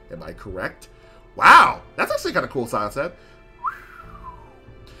here. Am I correct? Wow! That's actually kind of cool, Silent Sam.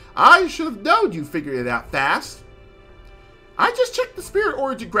 I should have known you figured it out fast. I just checked the spirit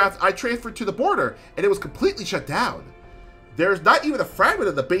origin graphs I transferred to the border, and it was completely shut down. There's not even a fragment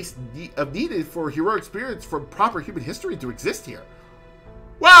of the base needed for heroic spirits from proper human history to exist here.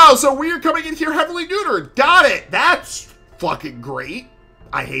 Wow, so we are coming in here heavily neutered. Got it. That's fucking great.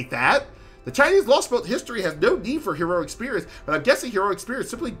 I hate that. The Chinese Lostbelt history has no need for heroic spirits, but I'm guessing heroic spirits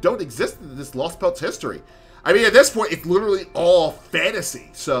simply don't exist in this Lostbelt's history. I mean, at this point, it's literally all fantasy,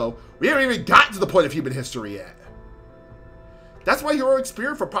 so we haven't even gotten to the point of human history yet. That's why heroic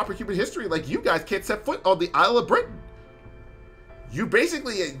spirit for proper human history like you guys can't set foot on the Isle of Britain. You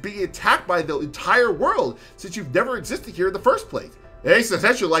basically being attacked by the entire world since you've never existed here in the first place. It's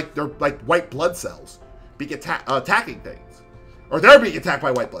essentially like they're like white blood cells being attacking things. Or they're being attacked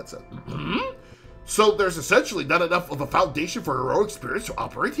by white blood cells. Mm-hmm. So there's essentially not enough of a foundation for heroic spirits to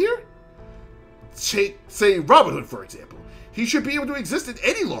operate here? Say Robin Hood, for example. He should be able to exist in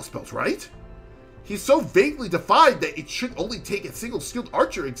any Lostbelt, right? He's so vaguely defined that it should only take a single skilled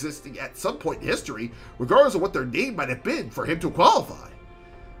archer existing at some point in history, regardless of what their name might have been, for him to qualify.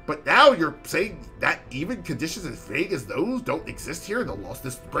 But now you're saying that even conditions as vague as those don't exist here in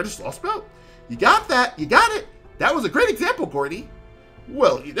this British Lostbelt? You got that, you got it. That was a great example, Gordy.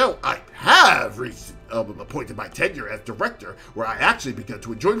 Well, you know, I have reached a point in my tenure as director where I actually began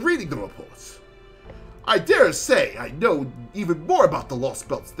to enjoy reading the reports. I dare say I know even more about the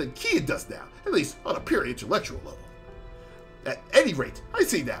Lostbelts than Kian does now, at least on a pure intellectual level. At any rate, I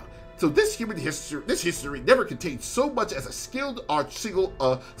see now. So this history never contained so much as a single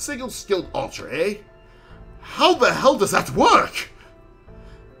skilled ultra, eh? How the hell does that work?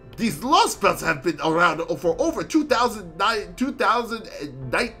 These Lostbelts have been around for over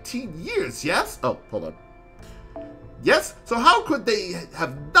 2019 years, yes? Oh, hold on. Yes? So how could they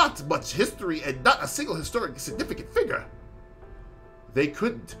have not much history and not a single historic significant figure? They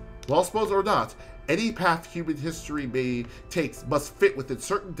couldn't. Lostbelts or not, any path human history may take must fit within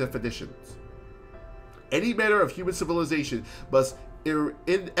certain definitions. Any manner of human civilization must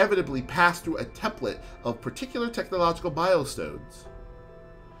inevitably pass through a template of particular technological milestones.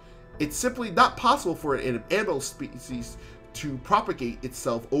 It's simply not possible for an animal species to propagate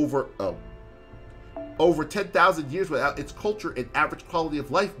itself over 10,000 years without its culture and average quality of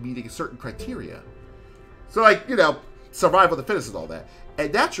life meeting certain criteria. So, like, you know, survival of the fittest and all that.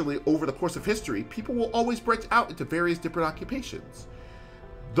 And naturally, over the course of history, people will always branch out into various different occupations.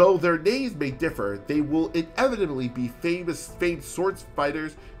 Though their names may differ, they will inevitably be famed sword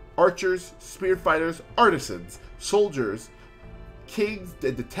fighters, archers, spear fighters, artisans, soldiers, kings,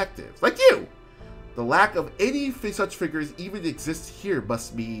 and detectives, like you. The lack of any such figures even exists here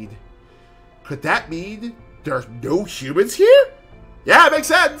must mean... Could that mean there's no humans here? Yeah, it makes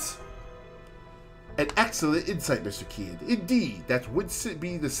sense. An excellent insight, Mr. Kian. Indeed, that would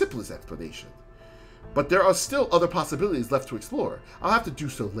be the simplest explanation. But there are still other possibilities left to explore. I'll have to do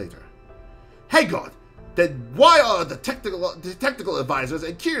so later. Hang on. Then why are the technical advisors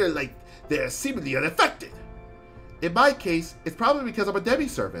and Kira like they're seemingly unaffected? In my case, it's probably because I'm a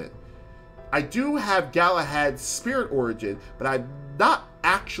demi-servant. I do have Galahad's spirit origin, but I'm not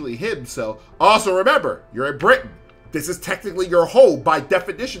actually him, so... Also remember, you're in Britain. This is technically your home by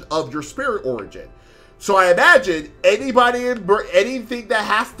definition of your spirit origin. So I imagine anybody in anything that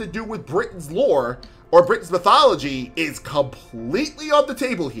has to do with Britain's lore or Britain's mythology is completely on the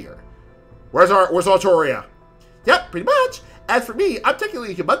table here. Where's Artoria? Yep, pretty much. As for me, I'm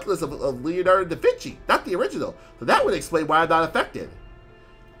technically a homunculus of Leonardo da Vinci, not the original. So that would explain why I'm not affected.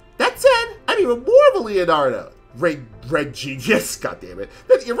 That said, I'm even more of a Leonardo. Red genius, goddammit,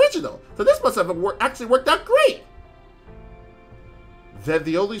 than the original. So this must have actually worked out great. Then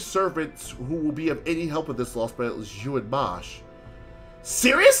the only servants who will be of any help in this Lostbelt is you and Mosh.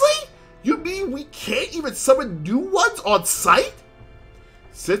 Seriously? You mean we can't even summon new ones on sight?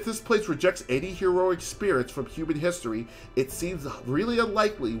 Since this place rejects any heroic spirits from human history, it seems really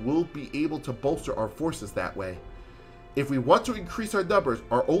unlikely we'll be able to bolster our forces that way. If we want to increase our numbers,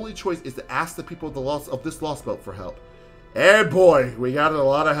 our only choice is to ask the people of this Lostbelt for help. And boy, we got a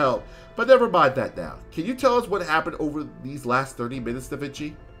lot of help. But never mind that now. Can you tell us what happened over these last 30 minutes, Da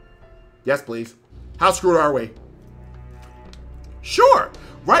Vinci? Yes, please. How screwed are we? Sure.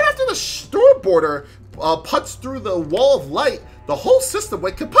 Right after the storm border punched through the wall of light, the whole system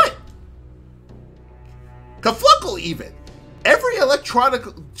went kaput. Kaflunkle even. Every electronic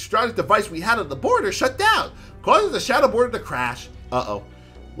device we had on the border shut down, causing the shadow border to crash. Uh-oh.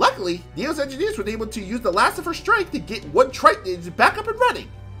 Luckily, Neo's engineers were able to use the last of her strength to get one Triton engine back up and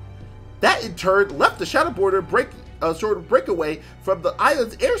running. That in turn left the shadow border breakaway from the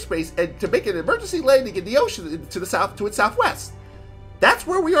island's airspace and to make an emergency landing in the ocean to its southwest. That's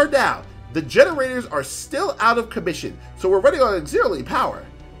where we are now. The generators are still out of commission, so we're running on auxiliary power.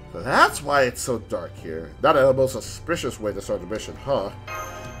 So that's why it's so dark here. Not a most suspicious way to start the mission, huh?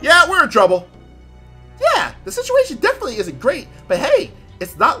 Yeah, we're in trouble. Yeah, the situation definitely isn't great, but hey,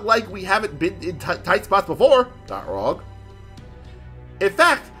 it's not like we haven't been in tight spots before. Not wrong. In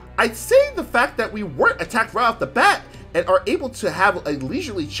fact, I'd say the fact that we weren't attacked right off the bat and are able to have a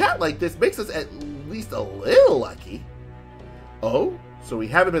leisurely chat like this makes us at least a little lucky. Oh, so we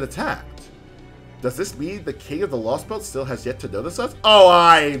haven't been attacked. Does this mean the king of the Lostbelt still has yet to notice us? Oh,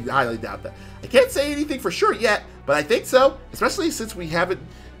 I highly doubt that. I can't say anything for sure yet, but I think so, especially since we haven't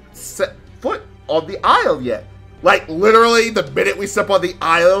set foot on the isle yet. Like, literally, the minute we step on the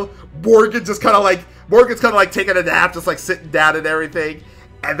isle, Morgan's kind of like taking a nap, just like sitting down and everything.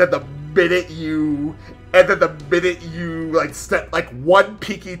 And then the minute you like step like one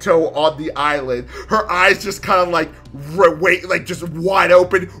peeky toe on the island, her eyes just kind of like just wide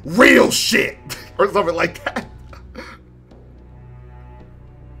open, real shit, or something like that.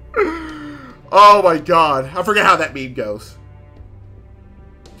 Oh my god, I forget how that meme goes.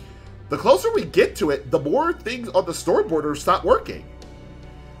 The closer we get to it, the more things on the storm border stop working.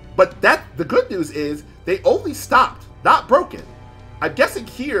 But the good news is They only stopped, not broken. I'm guessing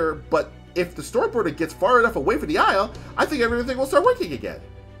here, but if the storm border gets far enough away from the Isle, I think everything will start working again.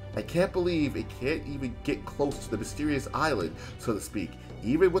 I can't believe it can't even get close to the mysterious island, so to speak,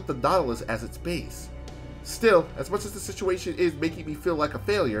 even with the Nautilus as its base. Still, as much as the situation is making me feel like a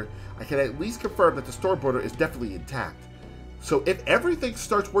failure, I can at least confirm that the storm border is definitely intact. So if everything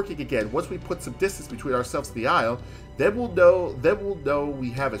starts working again once we put some distance between ourselves and the Isle, then we'll know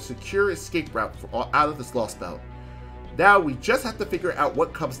we have a secure escape route out of this Lostbelt. Now we just have to figure out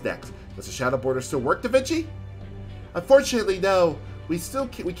what comes next. Does the shadow border still work, Da Vinci? Unfortunately, no. We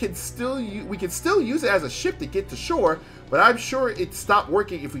can still use it as a ship to get to shore, but I'm sure it stopped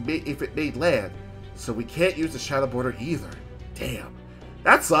working if it made land. So we can't use the shadow border either. Damn.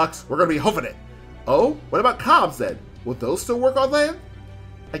 That sucks. We're gonna be hoofing it. Oh, what about comms then? Will those still work on land?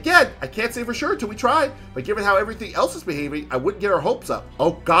 Again, I can't say for sure until we try, but given how everything else is behaving, I wouldn't get our hopes up.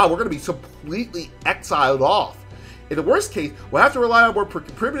 Oh god, we're gonna be completely exiled off. In the worst case, we'll have to rely on more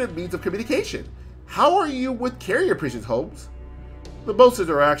primitive means of communication. How are you with carrier pigeons, Holmes? The most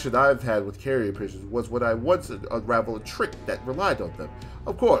interaction I've had with carrier pigeons was when I once unraveled a trick that relied on them.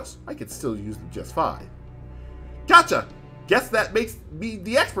 Of course, I can still use them just fine. Gotcha! Guess that makes me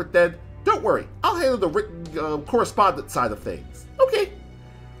the expert then. Don't worry, I'll handle the written correspondence side of things. Okay.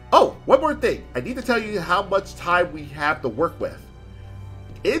 Oh, one more thing. I need to tell you how much time we have to work with.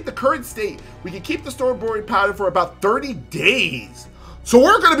 In the current state, we can keep the storm boring powder for about 30 days. So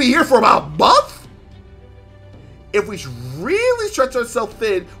we're going to be here for about a month? If we really stretch ourselves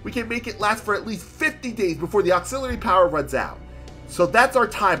thin, we can make it last for at least 50 days before the auxiliary power runs out. So that's our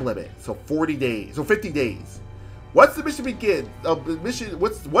time limit. So 40 days, so 50 days. Once the mission begins,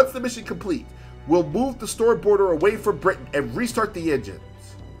 once the mission complete, we'll move the storm border away from Britain and restart the engines.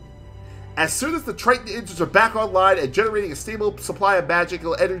 As soon as the Triton engines are back online and generating a stable supply of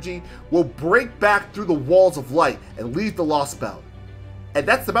magical energy, we'll break back through the walls of light and leave the Lostbelt. And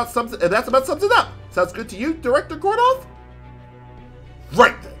that's about sums it up. Sounds good to you, Director Gordoff?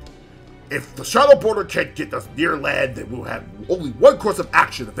 Right then. If the shadow border can't get us near land, then we'll have only one course of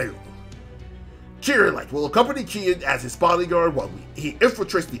action available. Kierlight will accompany Kian as his bodyguard while he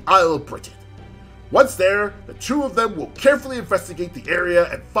infiltrates the Isle of Britain. Once there, the two of them will carefully investigate the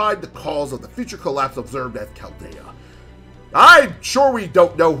area and find the cause of the future collapse observed at Chaldea. I'm sure we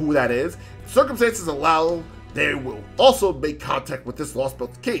don't know who that is. If circumstances allow, they will also make contact with this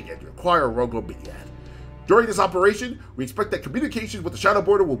Lostbelt king and acquire a Rogominiad. During this operation, we expect that communication with the shadow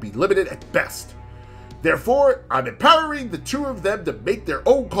border will be limited at best. Therefore, I'm empowering the two of them to make their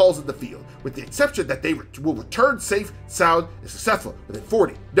own calls in the field, with the exception that they will return safe, sound, and successful within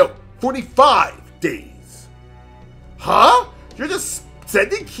 45 days. Huh? You're just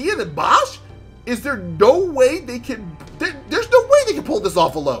sending Kian and Bosch? Is there no way they can... There's no way they can pull this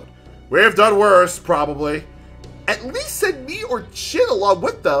off alone. We've done worse, probably. At least send me or Chin along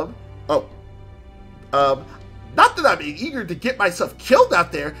with them. Oh. Not that I'm eager to get myself killed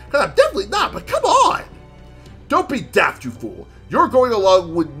out there, because I'm definitely not, but come on! Don't be daft, you fool. You're going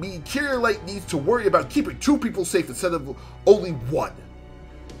along with me. Kierlight needs to worry about keeping two people safe instead of only one.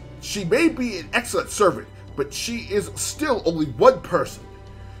 She may be an excellent servant, but she is still only one person.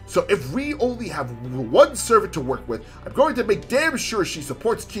 So if we only have one servant to work with, I'm going to make damn sure she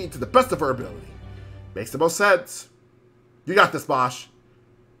supports Keen to the best of her ability. Makes the most sense. You got this, Bosch.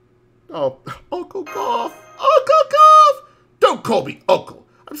 Oh, Uncle Goff. Uncle Goff! Don't call me Uncle.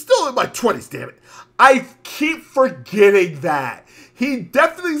 I'm still in my 20s, damn it. I keep forgetting that. He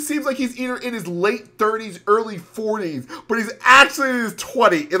definitely seems like he's either in his late 30s, early 40s, but he's actually in his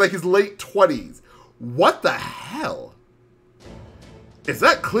 20s, in like his late 20s. What the hell? Is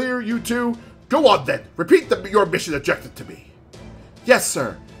that clear, you two? Go on then. Repeat your mission objective to me. Yes,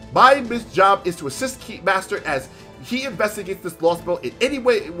 sir. My job is to assist Keymaster as he investigates this Lostbelt in any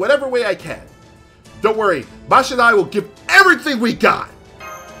way, whatever way I can. Don't worry, Bosch and I will give everything we got.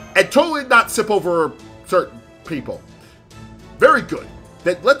 And totally not sip over certain people. Very good.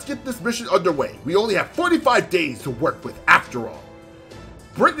 Then let's get this mission underway. We only have 45 days to work with after all.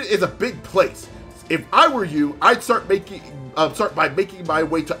 Britain is a big place. If I were you, I'd start by making my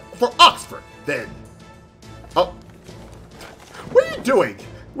way for Oxford, then. Oh. What are you doing?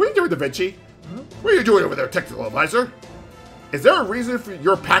 What are you doing, Da Vinci? What are you doing over there, technical advisor? Is there a reason for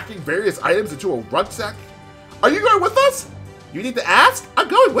you're packing various items into a rucksack? Are you going with us? You need to ask? I'm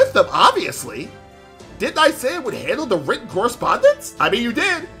going with them, obviously. Didn't I say I would handle the written correspondence? I mean, you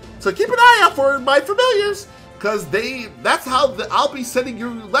did. So keep an eye out for my familiars, because that's how I'll be sending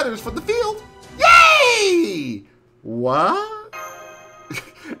you letters from the field. Yay! What?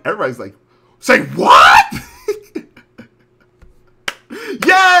 Everybody's like, say what?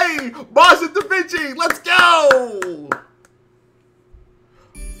 Yay! Boss and Da Vinci, let's go!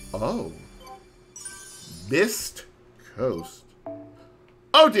 Oh. Mist Coast.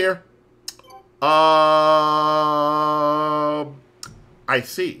 Oh, dear. I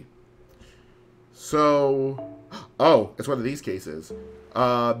see. So, oh, it's one of these cases.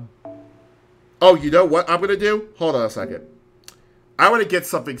 Oh, you know what I'm going to do? Hold on a second. I want to get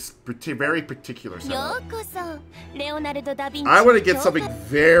something very particular set up. I want to get something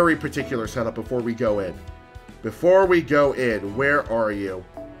very particular set up before we go in. Before we go in, where are you?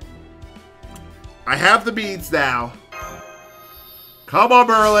 I have the beads now. Come on,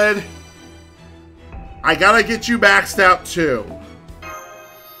 Merlin. I gotta get you maxed out too.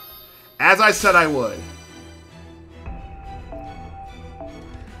 As I said I would.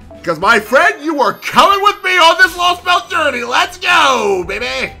 Because my friend, you are coming with me on this Lostbelt journey. Let's go,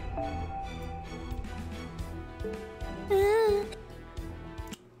 baby.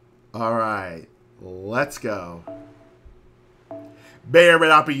 Alright. Let's go. May or may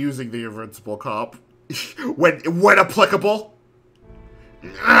not be using the invincible comp. when applicable.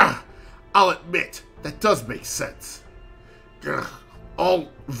 I'll admit, that does make sense. All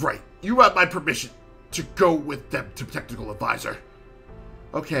right. You have my permission to go with them to technical advisor.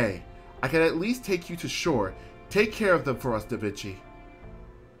 Okay, I can at least take you to shore. Take care of them for us, Da Vinci.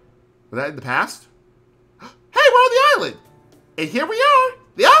 Was that in the past? Hey, we're on the island! And here we are,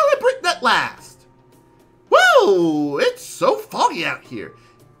 the island Britain at last! Whoa, it's so foggy out here.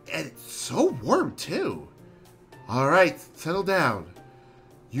 And it's so warm, too. Alright, settle down.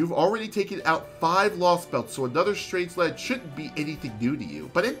 You've already taken out 5 Lostbelts, so another strange land shouldn't be anything new to you.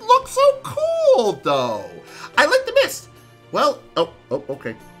 But it looks so cool, though. I like the mist. Well,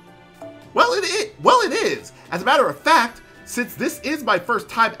 okay. Well, it is. As a matter of fact, since this is my first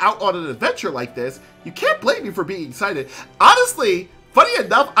time out on an adventure like this, you can't blame me for being excited. Honestly, funny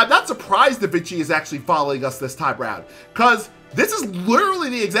enough, I'm not surprised Da Vinci is actually following us this time around, because this is literally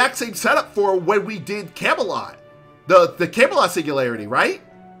the exact same setup for when we did Camelot. The Camelot Singularity, right?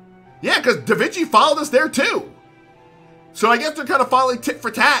 Yeah, because Da Vinci followed us there too. So I guess they're kind of following tit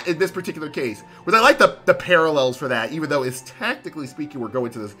for tat in this particular case. But I like the parallels for that, even though it's technically speaking we're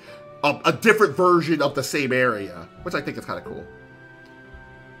going to this a different version of the same area, which I think is kind of cool.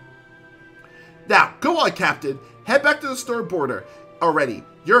 Now, go on, Captain. Head back to the storm border already.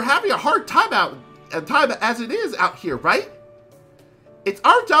 You're having a hard time as it is out here, right? It's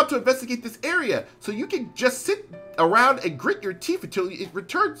our job to investigate this area, so you can just sit around and grit your teeth until it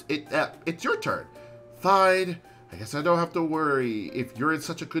returns. It's your turn. Fine. I guess I don't have to worry if you're in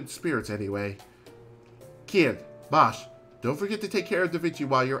such a good spirits anyway. Kid, Mosh, don't forget to take care of Da Vinci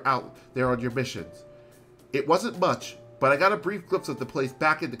while you're out there on your missions. It wasn't much, but I got a brief glimpse of the place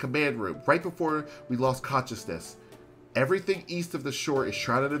back in the command room, right before we lost consciousness. Everything east of the shore is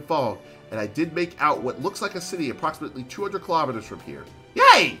shrouded in fog, and I did make out what looks like a city approximately 200 kilometers from here.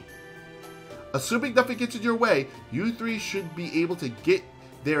 Yay! Assuming nothing gets in your way, you 3 should be able to get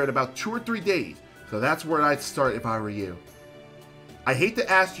there in about 2 or 3 days. So that's where I'd start if I were you. I hate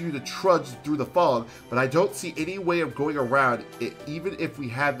to ask you to trudge through the fog, but I don't see any way of going around it even if we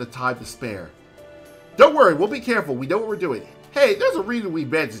had the time to spare. Don't worry, we'll be careful. We know what we're doing. Hey, there's a reason we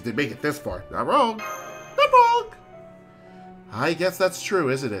managed to make it this far. Not wrong. Not wrong. I guess that's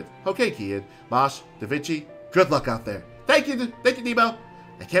true, isn't it? Okay, Kian, Mosh, Da Vinci, good luck out there. Thank you, Nemo.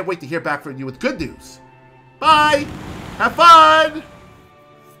 I can't wait to hear back from you with good news. Bye. Have fun.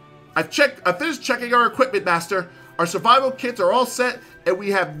 I finished checking our equipment, Master. Our survival kits are all set, and we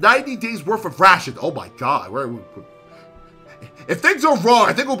have 90 days worth of rations. Oh my God. If things go wrong,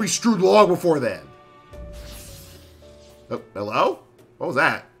 I think we'll be screwed long before then. Oh, hello? What was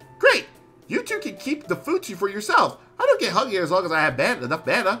that? Great. You 2 can keep the food for yourself. I don't get hungry as long as I have enough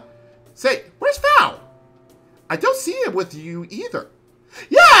mana. Say, where's Val? I don't see him with you either.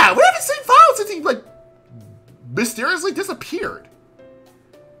 Yeah, we haven't seen Val since he, mysteriously disappeared.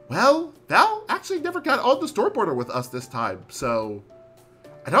 Well, Val actually never got on the storm border with us this time, so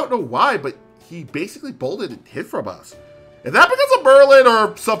I don't know why, but he basically bolted and hid from us. Is that because of Merlin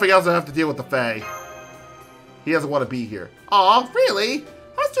or something else I have to deal with the Fae? He doesn't want to be here. Aw, really?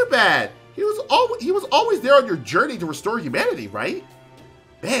 That's too bad. He was always there on your journey to restore humanity, right?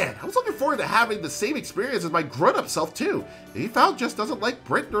 Man, I was looking forward to having the same experience as my grown-up self, too. Maybe Val just doesn't like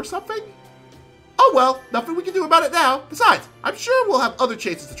Britain or something? Oh well, nothing we can do about it now. Besides, I'm sure we'll have other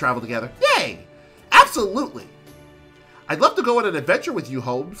chances to travel together. Yay! Absolutely! I'd love to go on an adventure with you,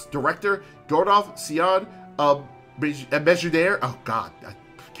 Holmes, Director, Gordolph, Sion, and Mejunaire. Oh God, I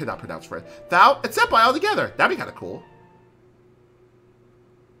cannot pronounce French. Thou and Senpai all together. That'd be kind of cool.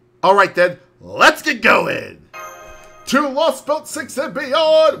 Alright then, let's get going! to Lostbelt 6 and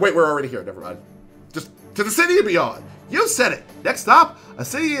beyond. Wait, we're already here. Never mind. Just to the city and beyond. You said it. Next stop, a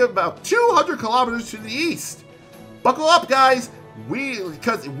city about 200 kilometers to the east. Buckle up, guys.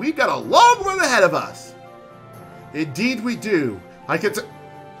 Because we've got a long run ahead of us. Indeed we do. I can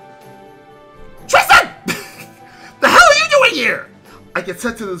Tristan! The hell are you doing here? I can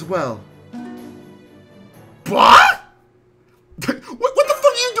sense it as well. What? What the fuck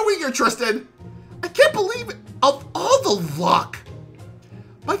are you doing here, Tristan? I can't believe it. Of all the luck.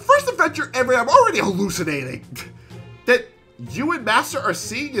 My first adventure ever, I'm already hallucinating. That you and Master are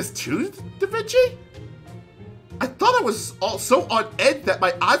seeing this too, Da Vinci? I thought I was so on edge that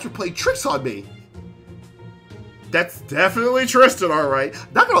my eyes were playing tricks on me. That's definitely Tristan, all right.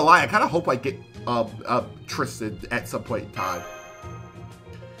 Not gonna lie, I kind of hope I get Tristan at some point in time.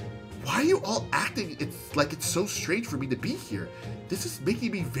 Why are you all acting like it's so strange for me to be here? This is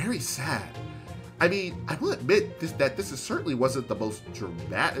making me very sad. I mean, I will admit that this certainly wasn't the most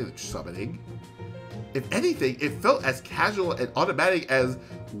dramatic summoning. If anything, it felt as casual and automatic as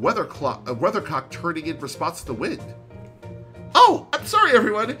a weathercock turning in response to the wind. Oh, I'm sorry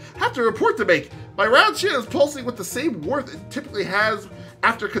everyone, I have a report to make. My round shield is pulsing with the same warmth it typically has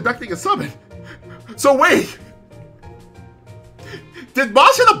after conducting a summon. So wait, did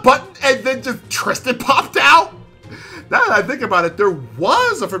Mosh hit a button and then just Tristan popped out? Now that I think about it, there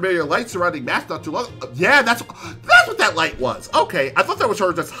was a familiar light surrounding Mash not too long. Yeah, that's what that light was. Okay, I thought that was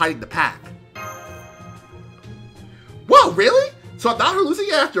her just hiding the pack. Whoa, really? So I'm not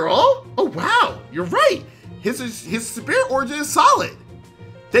hallucinating after all? Oh wow, you're right. His spirit origin is solid.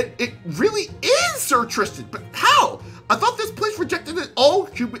 That it really is Sir Tristan, but how? I thought this place rejected all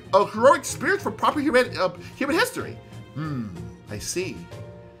heroic spirits from proper human history. I see.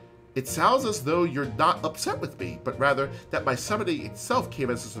 It sounds as though you're not upset with me, but rather that my summoning itself came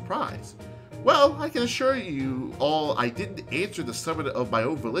as a surprise. Well, I can assure you all I didn't answer the summon of my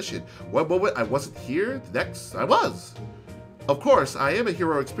own volition. One moment I wasn't here, the next I was. Of course, I am a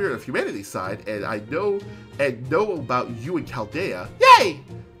heroic spirit of humanity's side, and I know about you and Chaldea. Yay!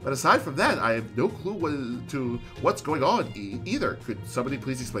 But aside from that, I have no clue to what's going on either. Could somebody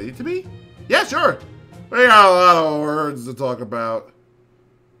please explain it to me? Yeah, sure. We got a lot of words to talk about.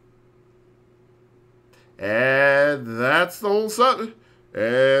 And that's the whole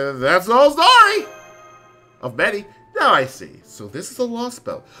and that's the whole story of many. Now I see. So this is a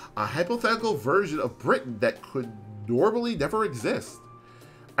Lostbelt, a hypothetical version of Britain that could normally never exist.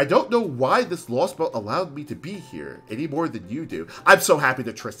 I don't know why this Lostbelt allowed me to be here any more than you do. I'm so happy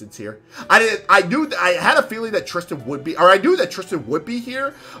that Tristan's here. I had a feeling that Tristan would be, or I knew that Tristan would be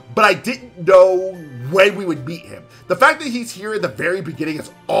here, but I didn't know when we would meet him. The fact that he's here in the very beginning is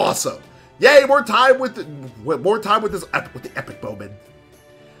awesome. Yay, more time with the epic moment.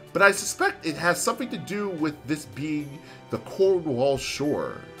 But I suspect it has something to do with this being the Cornwall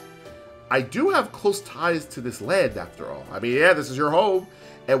shore. I do have close ties to this land after all. I mean, yeah, this is your home.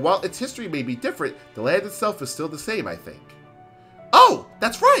 And while its history may be different, the land itself is still the same, I think. Oh,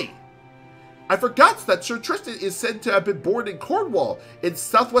 that's right! I forgot that Sir Tristan is said to have been born in Cornwall, in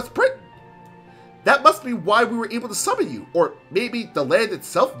southwest Britain. That must be why we were able to summon you, or maybe the land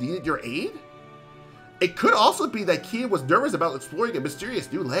itself needed your aid? It could also be that Kian was nervous about exploring a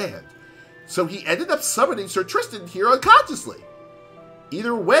mysterious new land, so he ended up summoning Sir Tristan here unconsciously.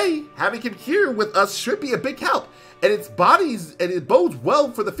 Either way, having him here with us should be a big help, and it bodes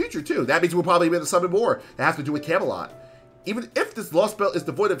well for the future too. That means we'll probably be able to summon more that has to do with Camelot. Even if this Lostbelt is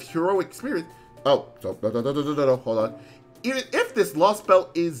devoid of heroic spirit, no, hold on. Even if this Lostbelt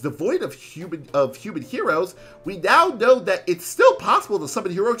is devoid of human heroes, we now know that it's still possible to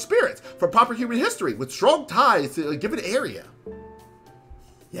summon heroic spirits from proper human history with strong ties to a given area.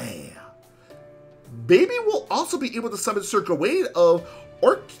 Yeah. Maybe we'll also be able to summon Sir Gawain of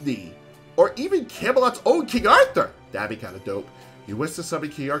Orkney, or even Camelot's own King Arthur. That'd be kind of dope. You wish to summon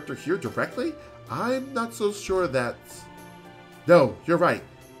King Arthur here directly? I'm not so sure that's... No, you're right.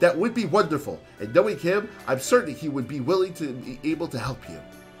 That would be wonderful, and knowing him, I'm certain he would be willing to be able to help you.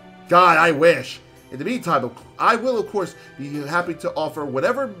 God, I wish. In the meantime, I will, of course, be happy to offer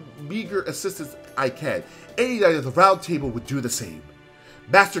whatever meager assistance I can. Any knight of the Round Table would do the same.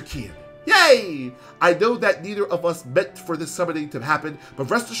 Master Kian. Yay! I know that neither of us meant for this summoning to happen, but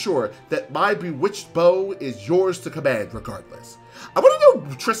rest assured that my bewitched bow is yours to command regardless. I want to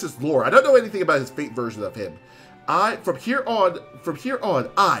know Tristan's lore. I don't know anything about his fate version of him. From here on,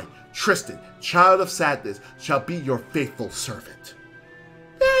 I, Tristan, child of sadness, shall be your faithful servant.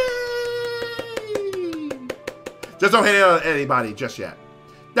 Yay! Just don't hit it on anybody just yet.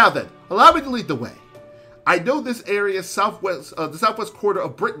 Now then, allow me to lead the way. I know this area the southwest corner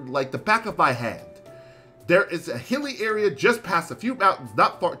of Britain like the back of my hand. There is a hilly area just past a few mountains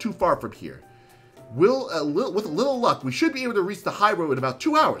not too far from here. With a little luck, we should be able to reach the high road in about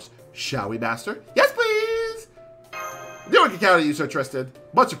 2 hours. Shall we, Master? Yes, please! No one can count on you, Sir Tristan.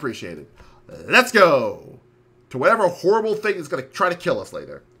 Much appreciated. Let's go to whatever horrible thing is going to try to kill us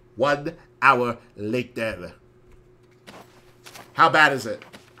later. 1 hour later. How bad is it?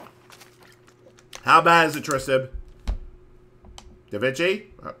 How bad is it, Tristan? Da Vinci?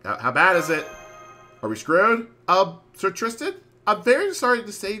 How bad is it? Are we screwed? Sir Tristan? I'm very sorry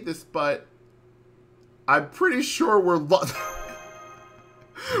to say this, but I'm pretty sure we're lost.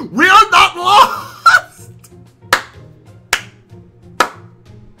 We are not lost!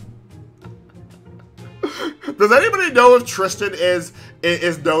 Does anybody know if Tristan is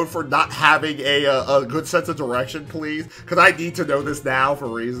known for not having a good sense of direction, please? Because I need to know this now for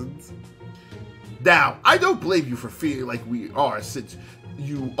reasons. Now, I don't blame you for feeling like we are, since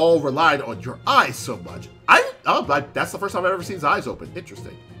you all relied on your eyes so much. That's the first time I've ever seen his eyes open.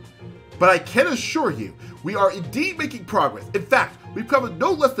 Interesting. But I can assure you, we are indeed making progress. In fact, we've covered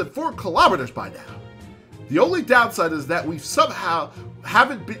no less than 4 kilometers by now. The only downside is that we somehow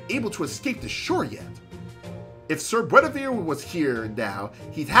haven't been able to escape the shore yet. If Sir Guinevere was here now,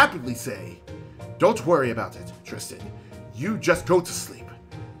 he'd happily say, "Don't worry about it, Tristan. You just go to sleep.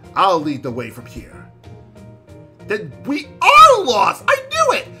 I'll lead the way from here." Then we are lost! I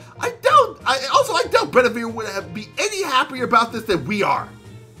knew it! I doubt Guinevere would be any happier about this than we are.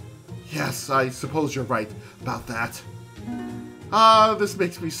 Yes, I suppose you're right about that. This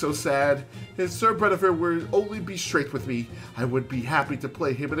makes me so sad. If Sir Guinevere would only be straight with me, I would be happy to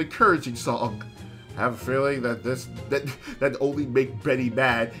play him an encouraging song. I have a feeling that that only make Betty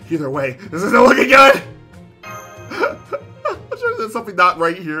mad. Either way, this isn't looking good! I'm sure there's something not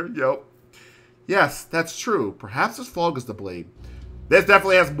right here, yo. Yes, that's true. Perhaps this fog is to blame. This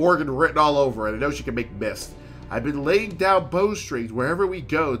definitely has Morgan written all over it. I know she can make mist. I've been laying down bowstrings wherever we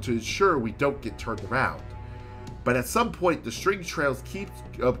go to ensure we don't get turned around. But at some point, the string trails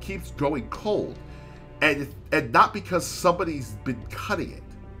keeps going cold, and not because somebody's been cutting it.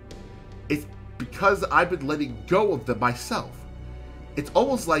 It's because I've been letting go of them myself. It's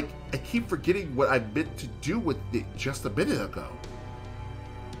almost like I keep forgetting what I meant to do with it just a minute ago.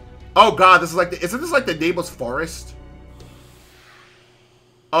 Oh God, this is like isn't this like the nameless forest?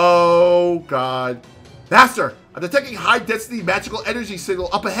 Oh God. Master, I'm detecting high-density magical energy signal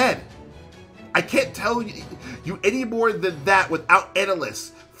up ahead. I can't tell you any more than that without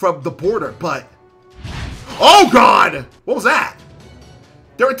analysts from the border, but... Oh, God! What was that?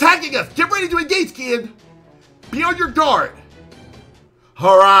 They're attacking us! Get ready to engage, kid! Be on your guard!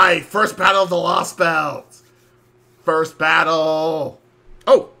 Alright, first battle of the Lostbelt. First battle.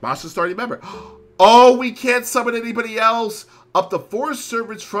 Oh, Masha's starting member. Oh, we can't summon anybody else. Up to 4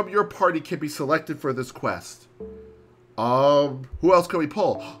 servants from your party can be selected for this quest. Who else can we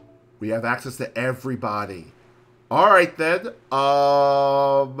pull? We have access to everybody. Alright then.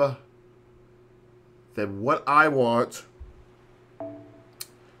 Then what I want...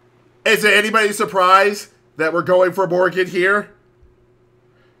 Is it anybody surprised that we're going for Morgan here?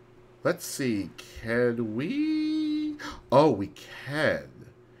 Let's see. Can we... Oh, we can.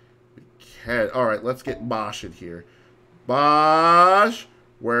 We can. Alright, let's get Mosh in here. Mosh,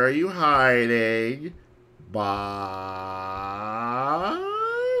 where are you hiding? Mosh.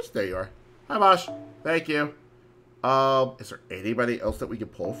 There you are. Hi, Mosh. Thank you. Is there anybody else that we can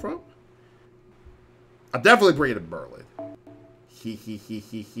pull from? I'm definitely bringing in Merlin.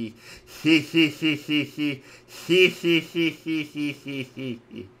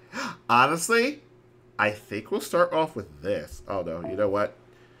 Honestly, I think we'll start off with this. Oh no, you know what?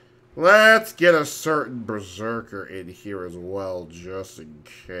 Let's get a certain berserker in here as well, just in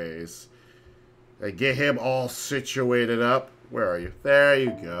case. And get him all situated up. Where are you? There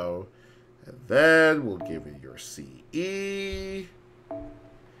you go. And then we'll give you your CE.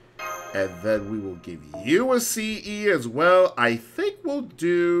 And then we will give you a CE as well. I think we'll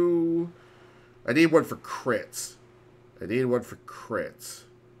do... I need one for crits. I need one for crits.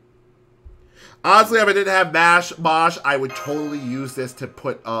 Honestly, if I didn't have Mosh, I would totally use this to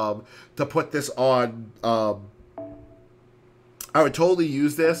put this on. I would totally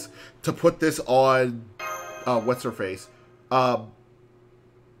use this to put this on. What's her face? Like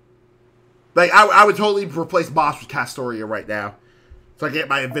I would totally replace Mosh with Castoria right now, so I can get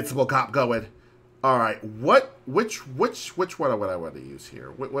my invincible cop going. All right, which one would I want to use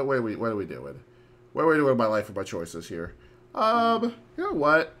here? What are we doing? What are we doing with my life and my choices here? You know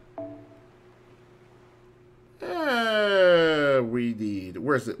what? We need...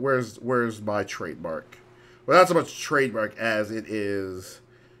 Where's it? Where's my trademark? Well, not so much trademark as it is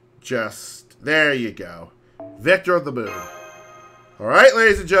just There you go. Victor of the Moon. Alright,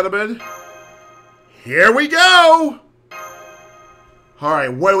 ladies and gentlemen. Here we go!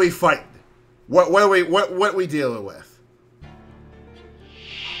 Alright, what are we fighting? What are we dealing with?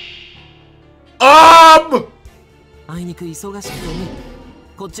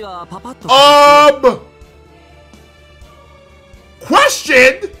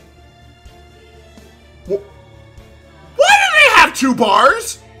 Question? Why do they have 2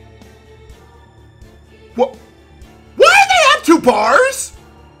 bars? What? Why do they have 2 bars?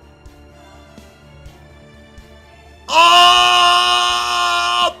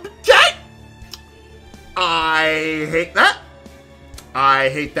 Okay. I hate that. I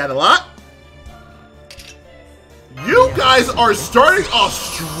hate that a lot. You guys are starting off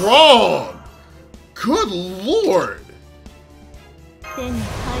strong. Good lord.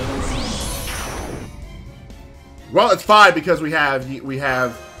 Well, it's fine because we have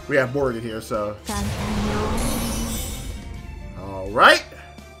Morgan here, so. All right.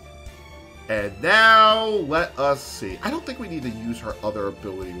 And now let us see. I don't think we need to use her other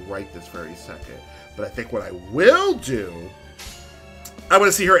ability right this very second, but I think what I will do, I want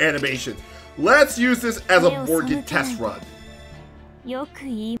to see her animation. Let's use this as a Morgan test run.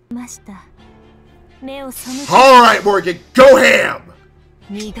 Alright, Morgan, go ham!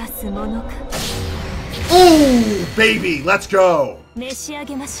 Ooh, baby, let's go!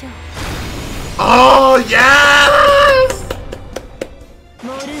 Oh, yes!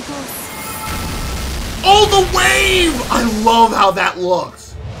 Oh, the wave! I love how that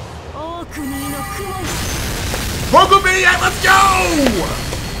looks! Broken Maniac, let's go!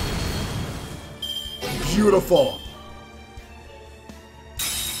 Beautiful.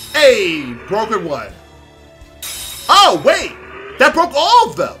 Hey, broken one. Oh, wait. That broke all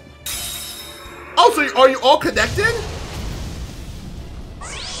of them. Oh, so are you all connected?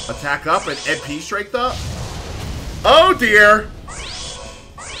 Attack up and MP strength up. Oh, dear.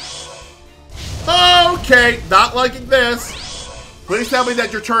 Okay, not liking this. Please tell me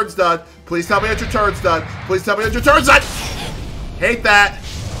that your turn's done. Please tell me that your turn's done. Please tell me that your turn's done. Hate that.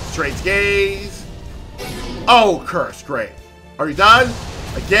 Strange gaze. Oh, curse. Great. Are you done?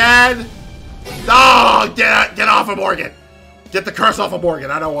 Again? Oh, get off of Morgan. Get the curse off of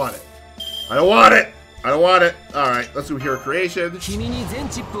Morgan. I don't want it. I don't want it. I don't want it. All right, let's do hero creation.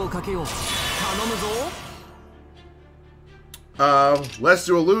 Let's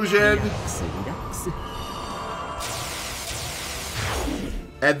do illusion.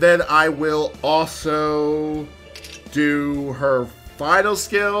 And then I will also do her final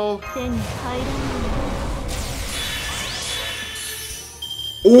skill.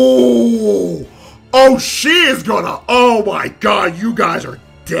 Oh! Oh, she is gonna... Oh my god, you guys are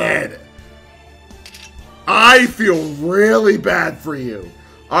dead. I feel really bad for you.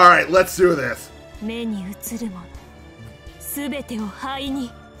 Alright, let's do this.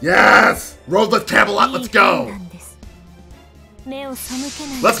 Yes! Roll the Camelot, let's go!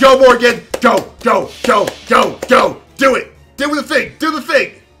 Let's go, Morgan! Go, go, go, go, go! Do it! Do the thing! Do the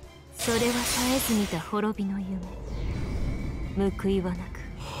thing!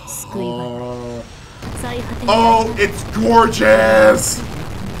 Oh, it's gorgeous!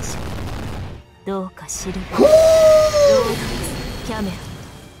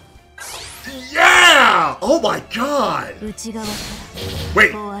 Yeah! Oh my god!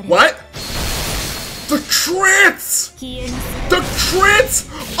 Wait, what? The crits! The crits!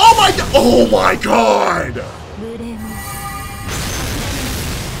 Oh my god! Oh my god!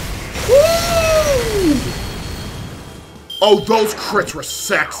 Woo! Oh, those crits were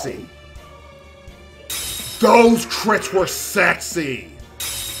sexy. Those crits were sexy.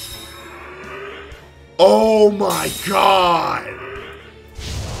 Oh my god.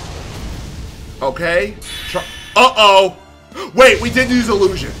 Okay. Uh-oh. Wait, we didn't use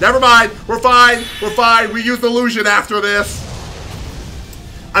illusion. Never mind. We're fine. We're fine. We used illusion after this.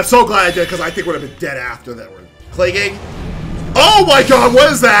 I'm so glad I did because I think we would have been dead after that. We're clinging. Oh my god,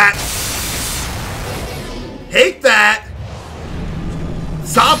 what is that? Hate that.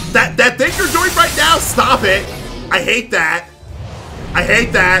 Stop that thing you're doing right now. Stop it. I hate that. I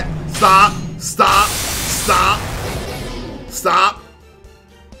hate that. Stop. Stop. Stop. Stop.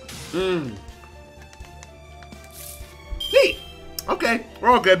 Neat. Okay, we're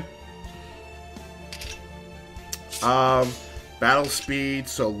all good. Battle speed.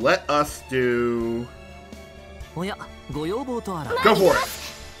 So let us do. Go for it.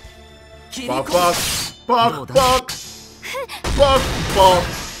 Bonk, bonk, bonk, bonk, bonk, bonk.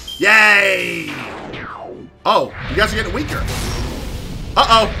 Yay! Oh, you guys are getting weaker.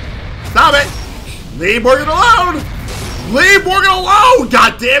 Uh-oh. Stop it. Leave Morgan alone. Leave Morgan alone.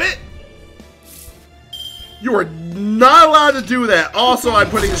 God damn it. You are not allowed to do that. Also, I'm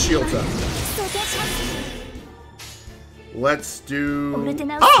putting the shields up. Let's do...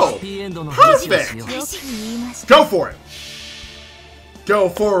 Oh! Perfect! Go for it! Go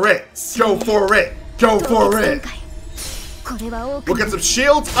for it! Go for it! Go for it! We'll get some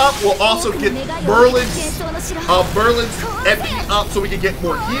shields up. We'll also get Merlin's MP up so we can get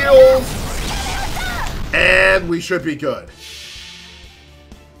more heals. And we should be good.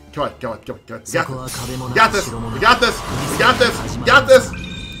 Come on, come on, come on, come on. We got this. We got this. We got this. We got this. We got this.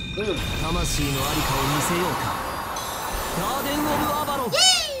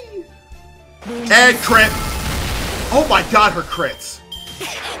 And crit. Oh my god, her crits.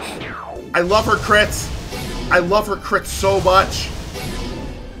 I love her crits. I love her crits so much.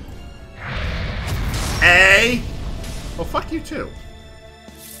 A. Oh, fuck you too.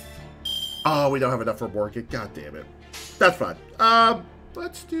 Oh, we don't have enough for Morgan. God damn it. That's fine.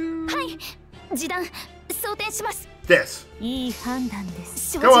 Let's do this.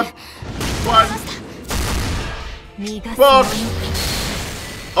 Go on. One. Boom.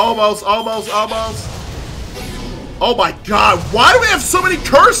 Almost, almost, almost. Oh my god, why do we have so many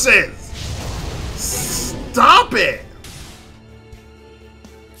curses? Stop it!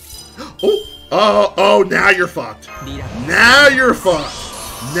 Oh, now you're fucked. Now you're fucked.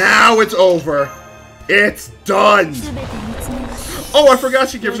 Now it's over. It's done. Oh, I forgot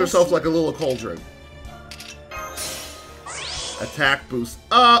she gives herself like a little cauldron. Attack boost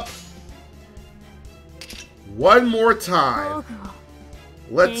up. One more time.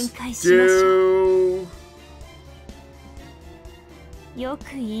 Let's do...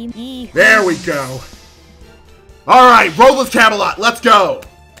 There we go. Alright, Roller's Camelot, let's go.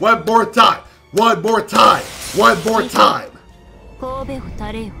 One more time. One more time. One more time. Oh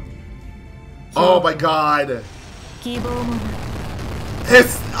my god.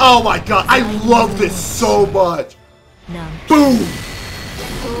 Oh my god, I love this so much. Boom.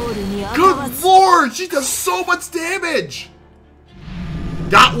 Good lord, she does so much damage.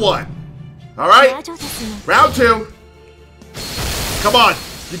 Got one. Alright, round two. Come on,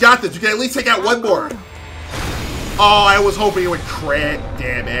 you got this. You can at least take out one more. Oh, I was hoping it would crit.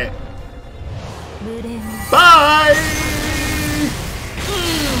 Damn it. Bye!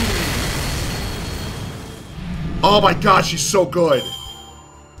 Oh my god, she's so good.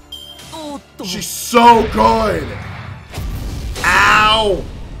 She's so good. Ow!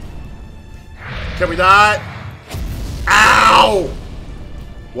 Can we not? Ow!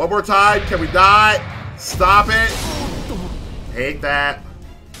 One more time. Can we not? Stop it. Hate that.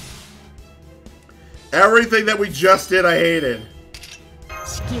 Everything that we just did, I hated.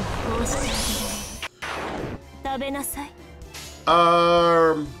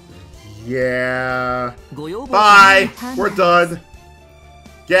 Yeah. Bye. We're done.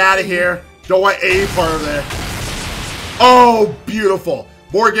 Get out of here. Don't want any part of this. Oh, beautiful.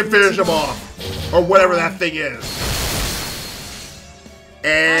 Morgan, finish him off. Or whatever that thing is.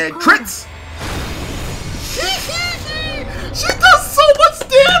 And crits. She does so much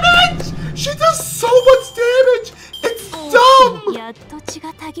damage. She does so much damage. It's dumb.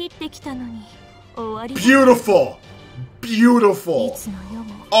 Beautiful. Beautiful.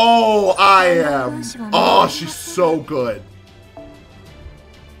 Oh, I am. Oh, she's so good.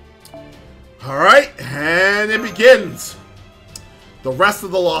 Alright, and it begins. The rest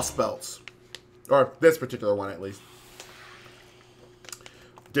of the Lostbelts. Or this particular one, at least.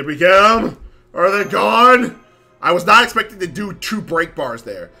 Did we get them? Are they gone? I was not expecting to do 2 break bars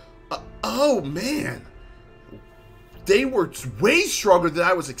there. Oh, man. They were way stronger than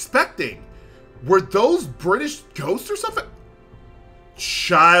I was expecting. Were those British ghosts or something?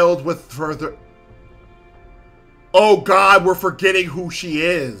 Child with further... Oh, God, we're forgetting who she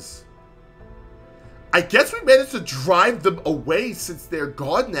is. I guess we managed to drive them away since they're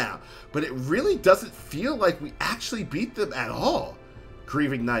gone now. But it really doesn't feel like we actually beat them at all.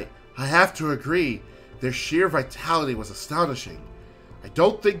 Grieving Knight, I have to agree. Their sheer vitality was astonishing. I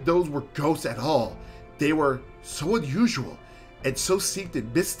don't think those were ghosts at all. They were so unusual and so steeped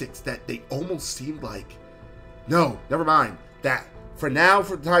in mystics that they almost seemed like... No, never mind that. For now,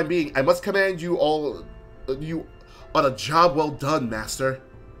 for the time being, I must commend you all on a job well done, Master.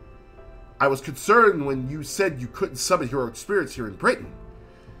 I was concerned when you said you couldn't summon heroic spirits here in Britain.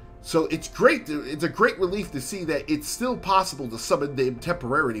 So it's great. It's a great relief to see that it's still possible to summon them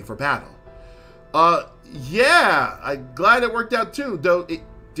temporarily for battle. Yeah, I'm glad it worked out too, though it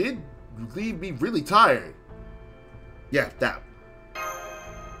did leave me really tired. Yeah, that.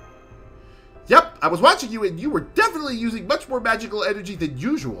 Yep, I was watching you and you were definitely using much more magical energy than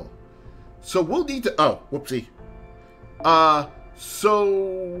usual. So we'll need to... Oh, whoopsie.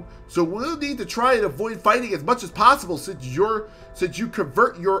 So we'll need to try and avoid fighting as much as possible since you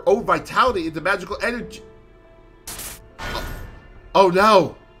convert your own vitality into magical energy. Oh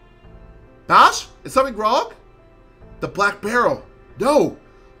no! Nosh? Is something wrong? The Black Barrel. No!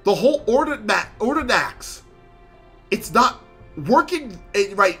 The whole Ordinax. It's not working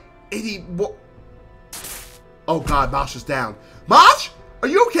right anymore. Oh god, Mosh is down. Mosh? Are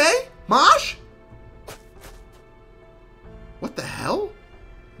you okay? Mosh? What the hell?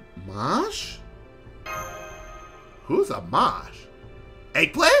 Mosh? Who's a Mosh?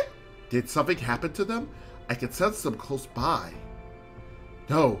 Eggplant? Did something happen to them? I can sense them close by.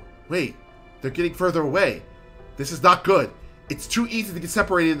 No, wait. They're getting further away. This is not good. It's too easy to get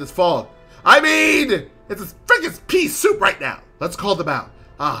separated in this fog. I mean, it's a freaking pea soup right now. Let's call them out.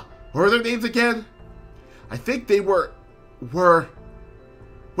 What are their names again? I think they were...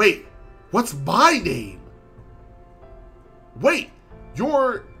 Wait, what's my name? Wait,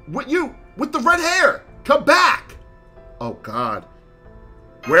 with the red hair. Come back. Oh, God.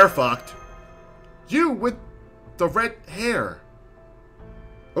 We're fucked. You with the red hair.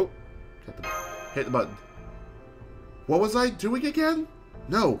 Oh, hit the button. What was I doing again?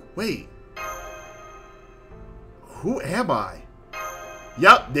 No, wait. Who am I?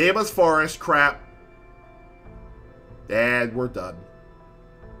 Yep, name is Forest. Crap. And we're done.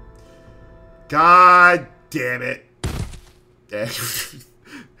 God damn it.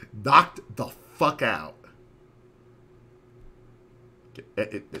 Knocked the fuck out.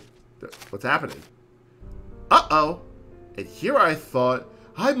 What's happening? Uh-oh. And here I thought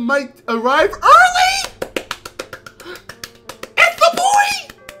I might arrive early! It's the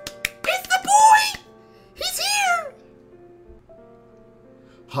boy! It's the boy! He's here!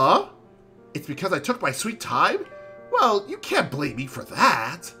 Huh? It's because I took my sweet time? Well, you can't blame me for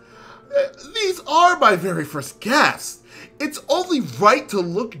that. These are my very first guests. It's only right to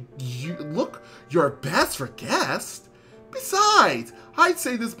look your best for guests. Besides, I'd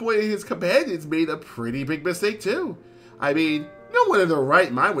say this boy and his companions made a pretty big mistake too. I mean, no one in their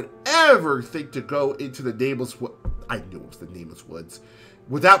right mind would ever think to go into the nameless woods. I knew it was the nameless woods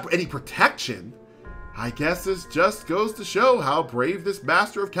without any protection. I guess this just goes to show how brave this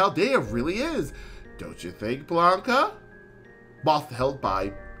master of Chaldea really is. Don't you think, Blanca? Moth held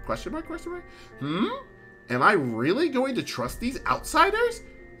by... Question mark? Am I really going to trust these outsiders?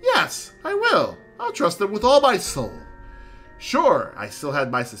 Yes, I will. I'll trust them with all my soul. Sure, I still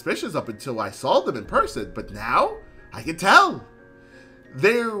had my suspicions up until I saw them in person, but now I can tell.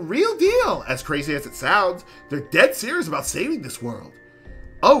 They're real deal, as crazy as it sounds. They're dead serious about saving this world.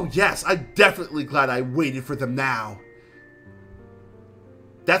 Oh yes, I'm definitely glad I waited for them now.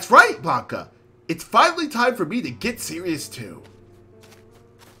 That's right, Blanca. It's finally time for me to get serious too.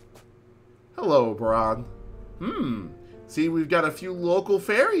 Hello, Baran. See, we've got a few local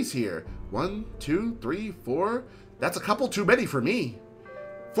fairies here. 1, 2, 3, 4. That's a couple too many for me.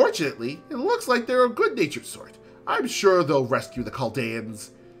 Fortunately, it looks like they're a good-natured sort. I'm sure they'll rescue the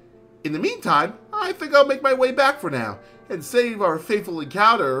Chaldeans. In the meantime, I think I'll make my way back for now, and save our fateful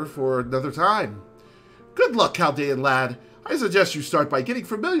encounter for another time. Good luck, Chaldean lad. I suggest you start by getting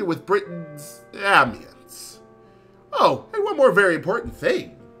familiar with Britain's ambience. Oh, and one more very important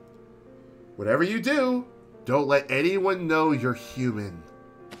thing. Whatever you do, don't let anyone know you're human.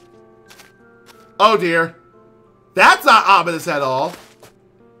 Oh dear. That's not ominous at all.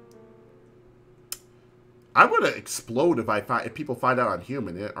 I'm gonna explode if people find out I'm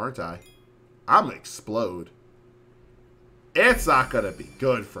human, aren't I? I'm gonna explode. It's not gonna be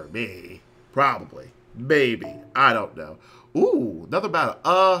good for me. Probably. Maybe. I don't know. Ooh, another battle.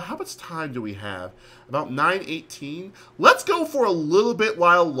 How much time do we have? About 9:18. Let's go for a little bit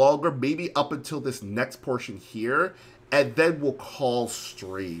while longer, maybe up until this next portion here, and then we'll call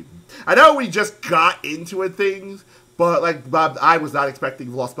stream. I know we just got into it things, but like I was not expecting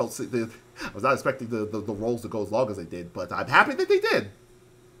Lostbelt. I was not expecting the rolls to go as long as they did, but I'm happy that they did.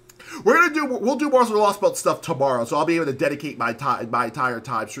 We'll do more of the Lostbelt stuff tomorrow, so I'll be able to dedicate my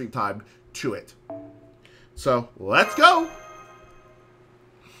entire stream time to it. So let's go.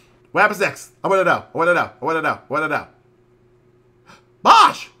 What happens next? I want to know.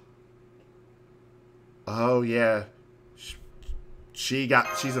 Bosh! Oh yeah, she's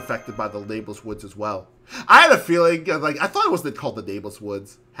affected by the Nameless Woods as well. I had a feeling, like I thought it was called the Nameless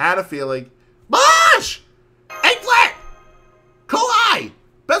Woods. Had a feeling. Bosh! Eggplant! Kohai!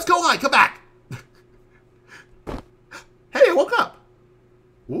 Best Kohai, come back! Hey, I woke up.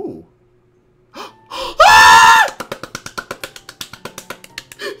 Ooh. Ah!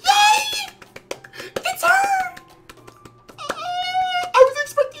 Yay! It's her! I was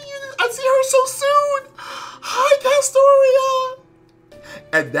expecting I'd see her so soon. Hi, Pastoria.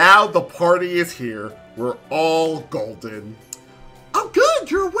 And now the party is here. We're all golden. Oh, good,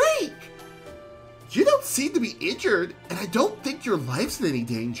 you're awake. You don't seem to be injured, and I don't think your life's in any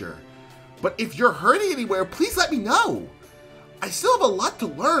danger. But if you're hurting anywhere, please let me know. I still have a lot to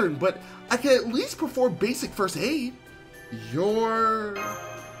learn, but I can at least perform basic first aid. You're...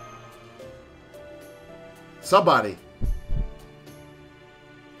 somebody.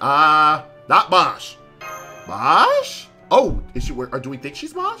 Not Mosh. Mosh? Oh, is she, or do we think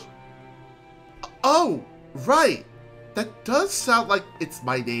she's Mosh? Oh, right. That does sound like it's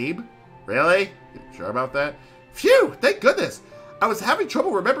my name. Really? You sure about that? Phew, thank goodness. I was having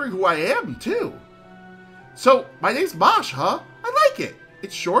trouble remembering who I am, too. So, my name's Mosh, huh? I like it.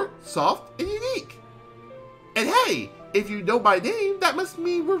 It's short, soft, and unique. And hey, if you know my name, that must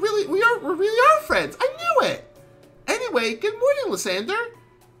mean we really are friends. I knew it. Anyway, good morning, Lysander.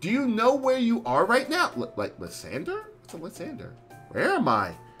 Do you know where you are right now? Like Lysander? What's a Lysander? Where am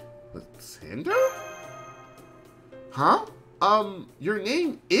I? Lysander? Huh? Your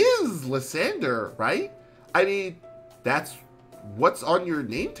name is Lysander, right? I mean, that's what's on your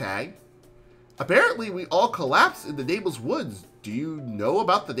name tag. Apparently, we all collapsed in the Nameless Woods. Do you know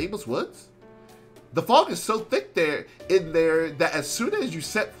about the Nameless Woods? The fog is so thick in there that as soon as you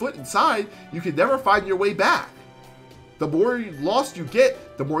set foot inside, you can never find your way back. The more lost you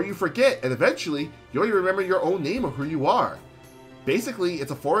get, the more you forget, and eventually, you only remember your own name or who you are. Basically, it's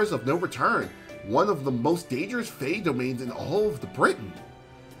a forest of no return, one of the most dangerous Fae domains in all of the Britain.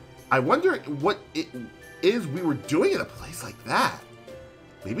 I wonder what it is we were doing in a place like that.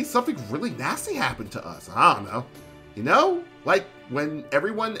 Maybe something really nasty happened to us. I don't know. You know, like when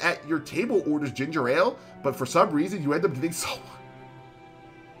everyone at your table orders ginger ale, but for some reason you end up getting someone.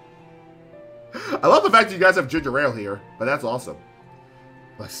 I love the fact that you guys have ginger ale here, but that's awesome.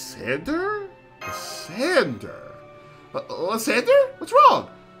 Lysander? Lysander? Lysander? What's wrong?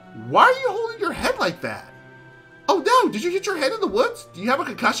 Why are you holding your head like that? Oh no, did you hit your head in the woods? Do you have a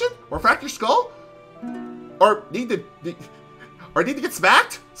concussion? Or fracture your skull? Or need to get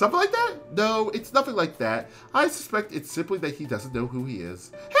smacked? Something like that? No, it's nothing like that. I suspect it's simply that he doesn't know who he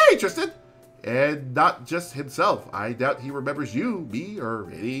is. Hey, Tristan! And not just himself. I doubt he remembers you, me, or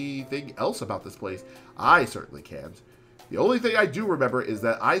anything else about this place. I certainly can't. The only thing I do remember is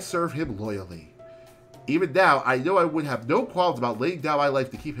that I serve him loyally. Even now, I know I would have no qualms about laying down my life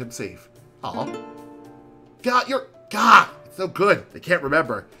to keep him safe. Aw. God, it's so good. I can't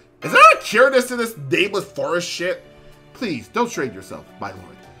remember. Is there a cureness to this nameless forest shit? Please, don't strain yourself, my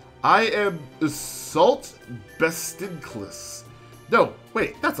lord. I am Salt Bestinclus. No,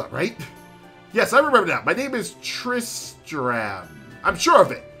 wait, that's not right. Yes, I remember now. My name is Tristram. I'm sure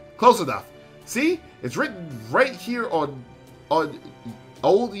of it. Close enough. See? It's written right here on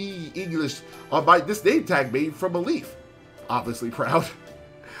Old English on this name tag made from a leaf. Obviously proud.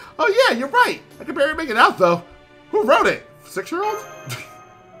 Oh yeah, you're right. I can barely make it out though. Who wrote it? 6-year-old?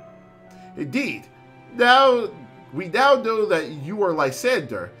 Indeed. We now know that you are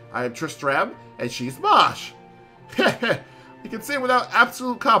Lysander. I am Tristram, and she's Mosh. You can say without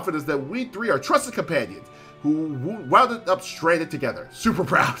absolute confidence that we three are trusted companions who wound up stranded together. Super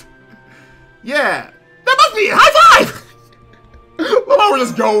proud. Yeah, that must be it. High five! Well, we're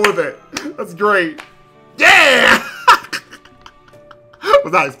just going with it. That's great. Yeah!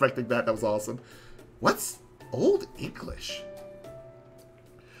 Was not expecting that. That was awesome. What's Old English?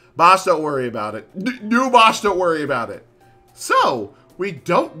 Mosh, don't worry about it. New Mosh, don't worry about it. So, we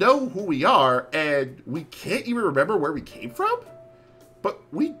don't know who we are, and we can't even remember where we came from? But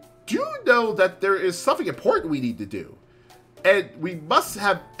we do know that there is something important we need to do. And we must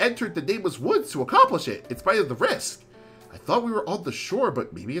have entered the Nameless Woods to accomplish it, in spite of the risk. I thought we were on the shore,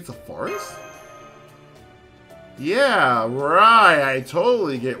 but maybe it's a forest? Yeah, right. I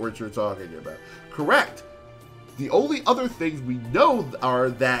totally get what you're talking about. Correct. The only other things we know are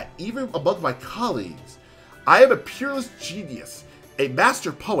that, even among my colleagues, I am a peerless genius, a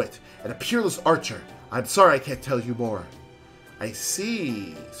master poet, and a peerless archer. I'm sorry I can't tell you more. I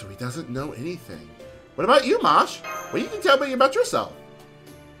see. So he doesn't know anything. What about you, Mosh? What can you tell me about yourself?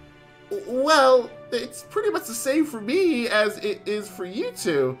 Well, it's pretty much the same for me as it is for you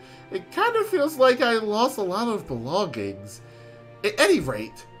two. It kind of feels like I lost a lot of belongings. At any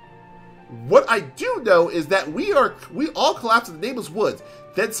rate, what I do know is that we all collapsed in the Nameless Woods.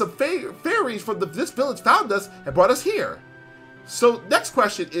 Then some fairies from this village found us and brought us here. So next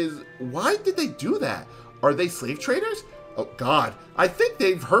question is, why did they do that? Are they slave traders? Oh God, I think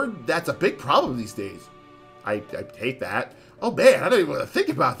they've heard that's a big problem these days. I hate that. Oh man, I don't even want to think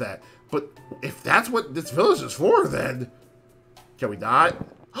about that. But if that's what this village is for, then can we not?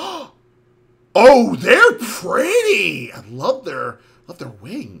 Oh, they're pretty. I love of their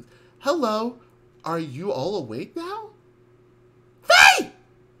wings. Hello, are you all awake now? Faye!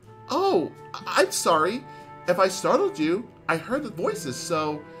 Oh, I'm sorry. If I startled you, I heard the voices,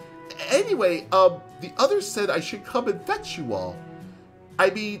 so... Anyway, the others said I should come and fetch you all. I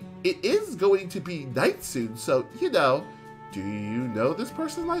mean, it is going to be night soon, so, you know. Do you know this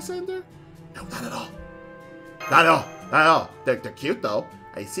person, Lysander? No, not at all. Not at all. Not at all. They're cute, though.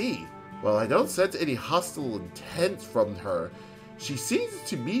 I see. Well, I don't sense any hostile intent from her. She seems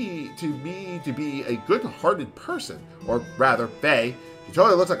to me to be a good-hearted person. Or rather, Faye. She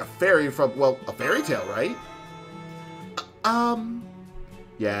totally looks like a fairy from, well, a fairy tale, right?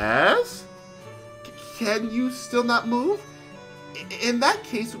 Yes? Can you still not move? In that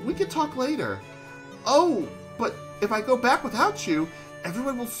case, we can talk later. Oh, but if I go back without you,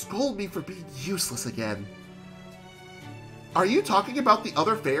 everyone will scold me for being useless again. Are you talking about the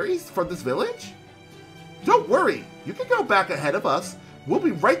other fairies from this village? Don't worry, you can go back ahead of us. We'll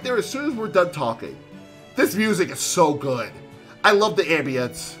be right there as soon as we're done talking. This music is so good. I love the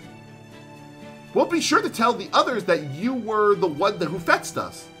ambience. We'll be sure to tell the others that you were the one who fetched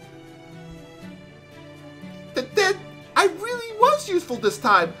us. Then I really was useful this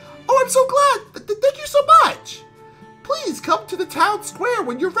time. Oh, I'm so glad. Thank you so much. Please come to the town square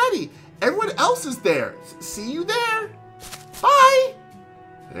when you're ready. Everyone else is there. See you there. Bye.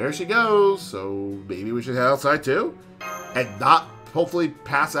 There she goes. So maybe we should head outside too? And not hopefully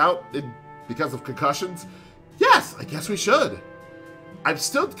pass out because of concussions? Yes, I guess we should. I'm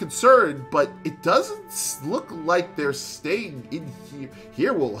still concerned, but it doesn't look like they're staying in here.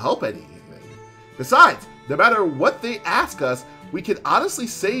 Here will help anything. Besides, no matter what they ask us, we can honestly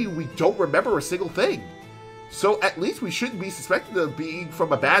say we don't remember a single thing. So at least we shouldn't be suspected of being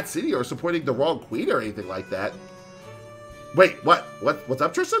from a bad city or supporting the wrong queen or anything like that. Wait, what? What's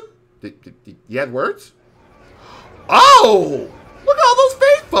up, Tristan? You had words? Oh! Look at all those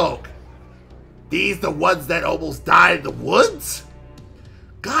fake folk! These the ones that almost died in the woods?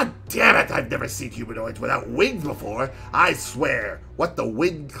 God damn it, I've never seen humanoids without wings before. I swear, what the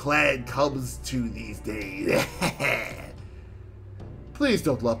Wind Clan comes to these days. Please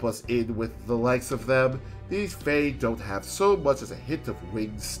don't lump us in with the likes of them. These Fae don't have so much as a hint of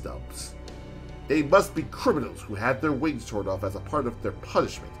wing stumps. They must be criminals who had their wings torn off as a part of their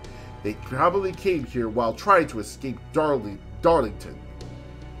punishment. They probably came here while trying to escape Darlington.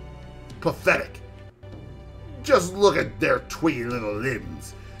 Pathetic. Just look at their twiggy little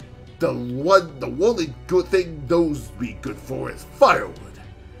limbs. The only good thing those be good for is firewood.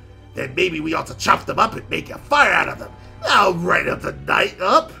 Then maybe we ought to chop them up and make a fire out of them. I'll brighten up the night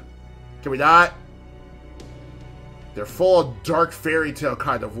up. Can we not? They're full of dark fairy tale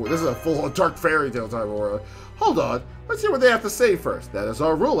kind of world. This is a full of dark fairy tale type of world. Hold on. Let's hear what they have to say first. That is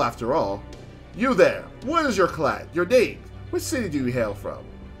our rule after all. You there. What is your clan? Your name? Which city do you hail from?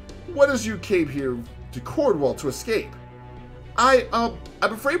 What is you came here to Cornwall to escape? I'm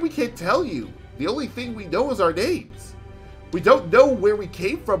afraid we can't tell you. The only thing we know is our names. We don't know where we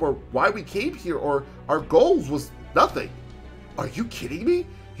came from or why we came here or our goals was nothing. Are you kidding me?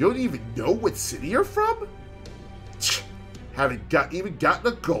 You don't even know what city you're from? Haven't even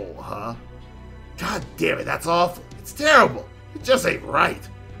gotten a goal, huh? God damn it, that's awful. It's terrible. It just ain't right.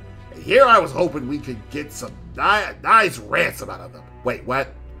 And here I was hoping we could get some nice ransom out of them. Wait,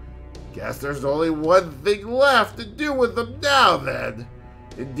 what? Guess there's only one thing left to do with them now, then.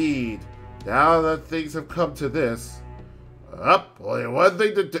 Indeed. Now that things have come to this. Only one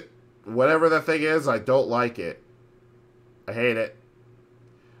thing to do. Whatever that thing is, I don't like it. I hate it.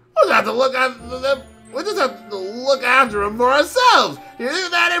 We'll just have to look after them. We'll just have to look after them for ourselves. You hear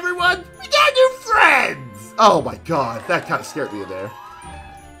that, everyone? We got new friends. Oh my god, that kind of scared me in there.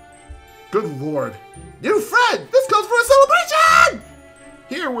 Good lord. New friend! This calls for a celebration!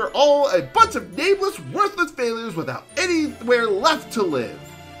 Here we're all a bunch of nameless, worthless failures without anywhere left to live.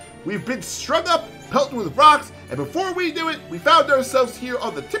 We've been strung up, pelted with rocks, and before we knew it, we found ourselves here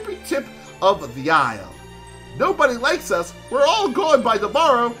on the tippy tip of the Isle. Nobody likes us, we're all gone by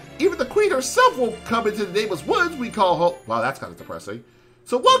tomorrow, even the queen herself won't come into the nameless woods we call home. Wow, that's kind of depressing.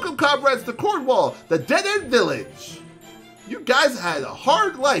 So welcome, comrades, to Cornwall, the dead-end village. You guys had a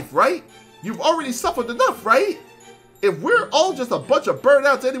hard life, right? You've already suffered enough, right? If we're all just a bunch of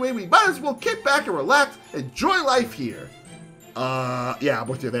burnouts anyway, we might as well kick back and relax, enjoy life here. Yeah, I'm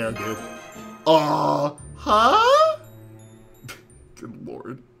with you there, dude. Huh? Good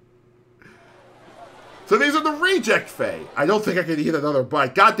lord. So these are the reject Fae. I don't think I can eat another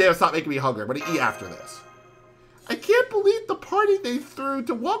bite. God damn, stop making me hungry. I'm gonna eat after this. I can't believe the party they threw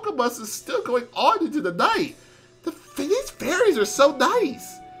to welcome us is still going on into the night. These fairies are so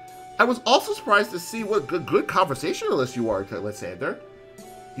nice. I was also surprised to see what good conversationalist you are, Lysander.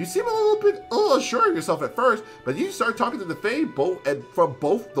 You seem a little unsure of yourself at first, but you start talking to the Fae from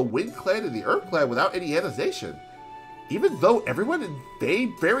both the Wind Clan and the Earth Clan without any hesitation. Even though everyone in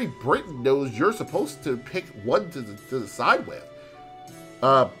Fairy Britain knows you're supposed to pick one to side with.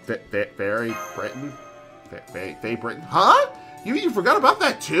 Fairy Britain? Fae Britain? Huh? You forgot about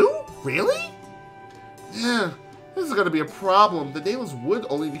that too? Really? Yeah, this is going to be a problem. The nameless wood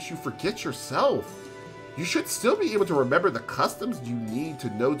only makes you forget yourself. You should still be able to remember the customs you need to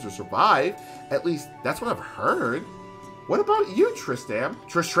know to survive. At least, that's what I've heard. What about you, Tristram?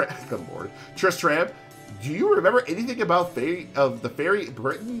 Good lord. Tristram, do you remember anything about the Fairy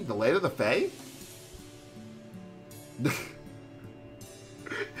Britain, the land of the Fae?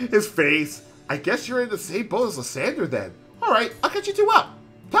 His face. I guess you're in the same boat as Lysander then. Alright, I'll catch you two up.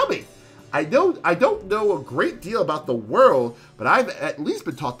 Tell me. I don't know a great deal about the world, but I've at least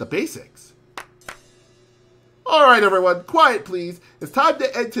been taught the basics. Alright everyone, quiet please. It's time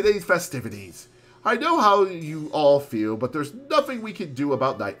to end today's festivities. I know how you all feel, but there's nothing we can do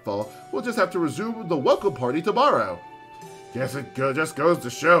about nightfall. We'll just have to resume the welcome party tomorrow. Guess it just goes to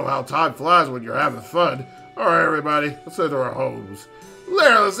show how time flies when you're having fun. Alright everybody, let's head to our homes.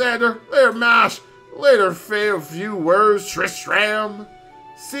 Later Lysander, later Mash, later Fae a few words, Tristram.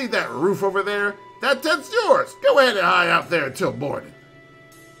 See that roof over there? That tent's yours. Go ahead and hide out there until morning.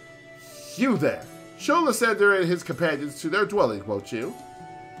 You there. Show Lysander and his companions to their dwelling, won't you?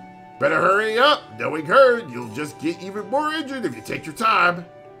 Better hurry up. Knowing her, you'll just get even more injured if you take your time.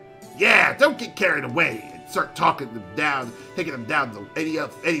 Yeah, don't get carried away and start taking them down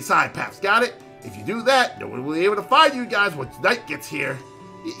any side paths. Got it? If you do that, no one will be able to find you guys once night gets here.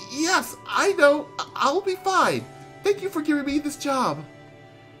 Yes, I know. I'll be fine. Thank you for giving me this job.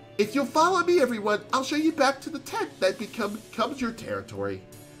 If you'll follow me, everyone, I'll show you back to the tent that becomes your territory.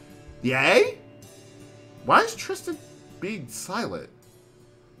 Yay? Why is Tristan being silent?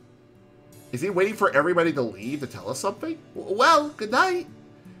 Is he waiting for everybody to leave to tell us something? Well, good night.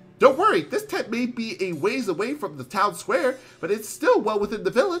 Don't worry, this tent may be a ways away from the town square, but it's still well within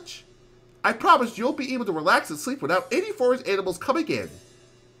the village. I promise you'll be able to relax and sleep without any forest animals coming in.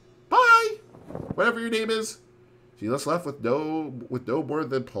 Bye! Whatever your name is. She just left with no more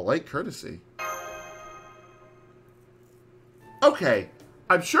than polite courtesy. Okay,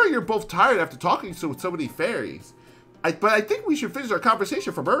 I'm sure you're both tired after talking to so many fairies. But I think we should finish our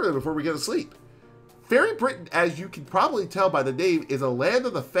conversation from earlier before we get to sleep. Fairy Britain, as you can probably tell by the name, is a land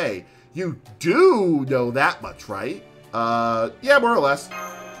of the Fae. You do know that much, right? Yeah, more or less.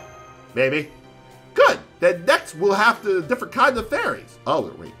 Maybe. Good. Then next we'll have the different kinds of fairies.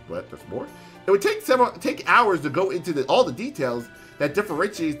 Oh, wait, what? There's more? It would take hours to go into all the details that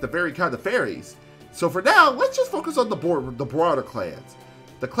differentiates the very kind of fairies. So for now, let's just focus on the broader clans.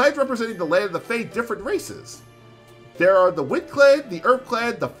 The clans representing the land of the Fae different races. There are the Wind Clan, the Earth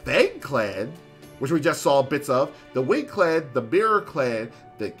Clan, the Fang Clan, which we just saw bits of, the Wind Clan, the Mirror Clan,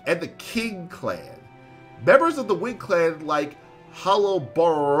 and the King Clan. Members of the Wind Clan, like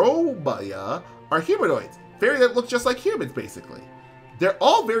Holobaromaya, are humanoids, fairies that look just like humans, basically. They're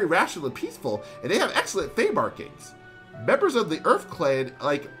all very rational and peaceful, and they have excellent Fae markings. Members of the Earth Clan,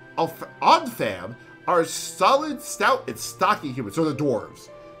 like Onfam, are solid, stout, and stocky humans, so the dwarves.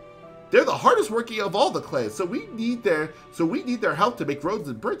 They're the hardest working of all the clans, so we need their help to make roads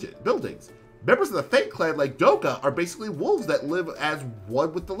and buildings. Members of the Fang Clan, like Doga, are basically wolves that live as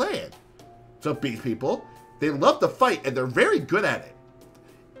one with the land. So beast people, they love to fight, and they're very good at it.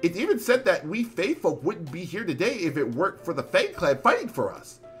 It's even said that we Fae folk wouldn't be here today if it weren't for the Fang Clan fighting for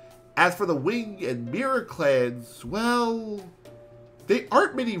us. As for the Wing and Mirror clans, well, there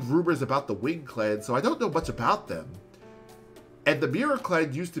aren't many rumors about the Wing clan, so I don't know much about them. And the Mirror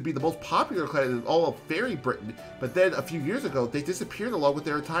Clan used to be the most popular clan in all of Fairy Britain, but then a few years ago, they disappeared along with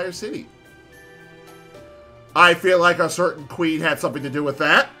their entire city. I feel like a certain queen had something to do with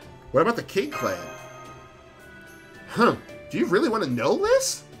that. What about the King Clan? Do you really want to know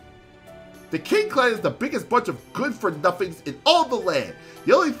this? The King Clan is the biggest bunch of good-for-nothings in all the land.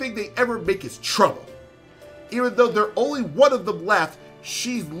 The only thing they ever make is trouble. Even though there's only one of them left,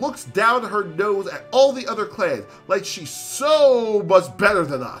 she looks down her nose at all the other clans like she's so much better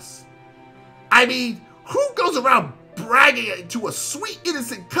than us. I mean, who goes around bragging to a sweet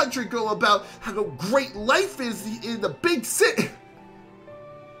innocent country girl about how great life is in the big city?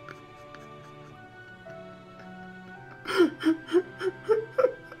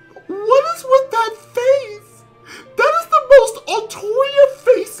 What is with that face? That is the most Altoria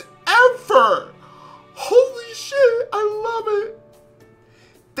face ever. Holy shit, I love it.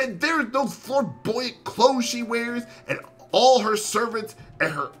 Then there's those flamboyant clothes she wears, and all her servants,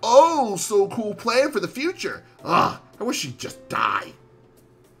 and her oh-so-cool plan for the future. I wish she'd just die.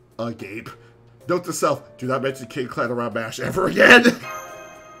 Gabe. Note to self, do not mention King Clan around MASH ever again.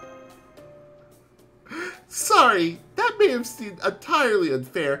 Sorry, that may have seemed entirely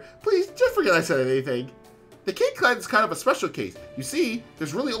unfair. Please, just forget I said anything. The King Clan is kind of a special case. You see,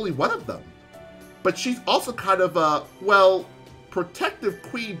 there's really only one of them. But she's also kind of a, well, protective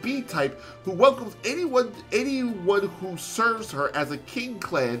queen bee type who welcomes anyone who serves her as a King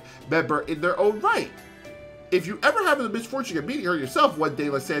Clan member in their own right. If you ever have the misfortune of meeting her yourself one day,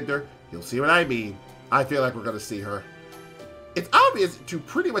 Lysander, you'll see what I mean. I feel like we're going to see her. It's obvious to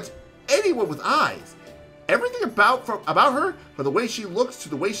pretty much anyone with eyes. Everything about her, from the way she looks to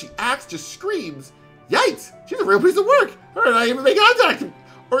the way she acts, just screams, yikes, she's a real piece of work. Her and I even make contact.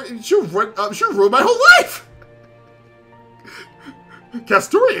 Or she'll ruin my whole life.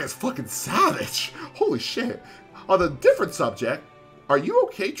 Castoria is fucking savage. Holy shit. On a different subject, are you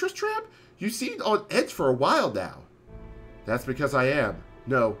okay, Tristram? You seemed on edge for a while now. That's because I am.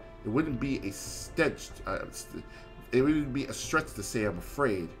 No, it wouldn't be a stretch to say I'm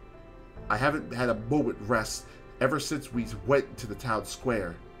afraid. I haven't had a moment rest ever since we went to the town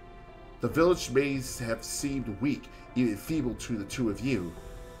square. The village may have seemed weak, even feeble to the two of you.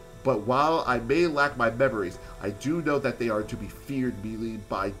 But while I may lack my memories, I do know that they are to be feared merely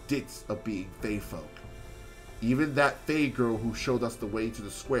by dint of being Fae folk. Even that Fae girl who showed us the way to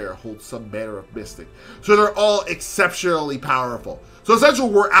the square holds some manner of mystic. So they're all exceptionally powerful. So essentially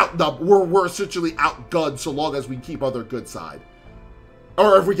we're essentially outgunned so long as we keep on their good side.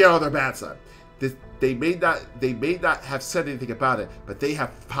 Or if we get on their bad side. They may not have said anything about it, but they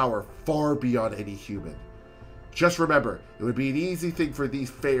have power far beyond any human. Just remember, it would be an easy thing for these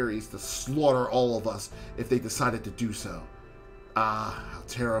fairies to slaughter all of us if they decided to do so. Ah, how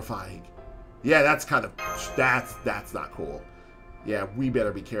terrifying. Yeah, that's not cool. Yeah, we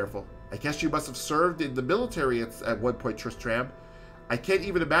better be careful. I guess you must have served in the military at one point, Tristram. I can't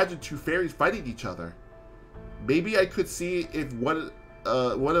even imagine two fairies fighting each other. Maybe I could see if one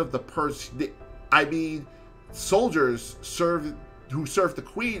of the soldiers who served the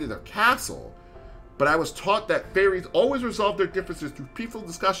queen in their castle. But I was taught that fairies always resolve their differences through peaceful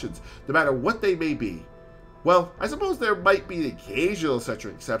discussions, no matter what they may be. Well, I suppose there might be an occasional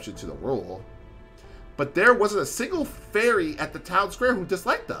exception to the rule. But there wasn't a single fairy at the town square who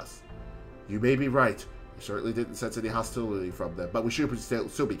disliked us. You may be right. I certainly didn't sense any hostility from them, but we should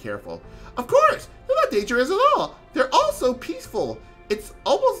still be careful. Of course! They're not dangerous at all! They're all so peaceful. It's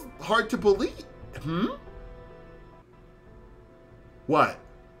almost hard to believe. What?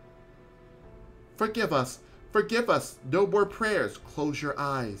 Forgive us. Forgive us. No more prayers. Close your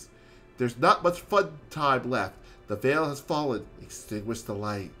eyes. There's not much fun time left. The veil has fallen. Extinguish the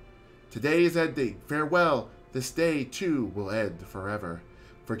light. Today is ending. Farewell. This day, too, will end forever.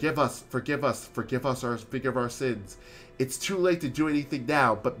 Forgive us. Forgive us. Forgive us our sins. It's too late to do anything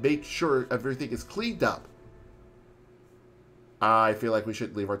now, but make sure everything is cleaned up. I feel like we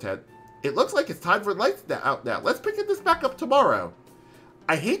shouldn't leave our tent. It looks like it's time for lights out now. Let's pick this back up tomorrow.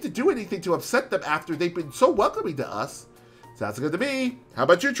 I hate to do anything to upset them after they've been so welcoming to us. Sounds good to me. How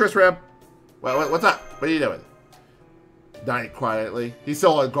about you, Tristram? What's up? What are you doing? Dying quietly. He's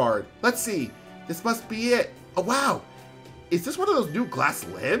still on guard. Let's see. This must be it. Oh, wow. Is this one of those new glass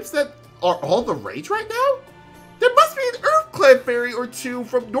lamps that are all the rage right now? There must be an Earth Clan fairy or two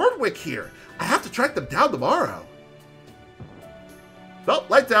from Nordwick here. I have to track them down tomorrow. Well,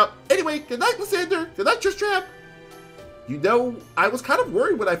 lights out. Anyway, good night, Lysander. Good night, Tristram. You know, I was kind of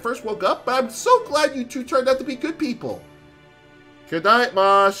worried when I first woke up, but I'm so glad you two turned out to be good people. Good night,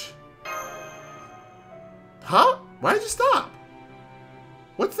 Mosh. Huh? Why did you stop?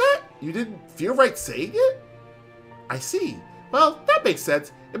 What's that? You didn't feel right saying it? I see. Well, that makes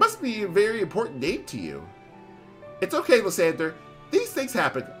sense. It must be a very important name to you. It's okay, Lysander. These things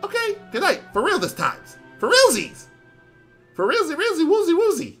happen. Okay, good night. For real this time. For realsies. For realsy, woozy,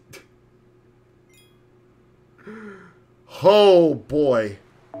 woozy. Oh, boy.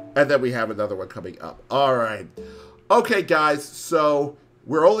 And then we have another one coming up. All right. Okay, guys. So,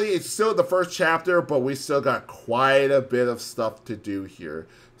 it's still in the first chapter, but we still got quite a bit of stuff to do here.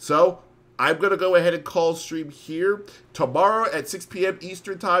 So, I'm going to go ahead and call stream here. Tomorrow at 6 p.m.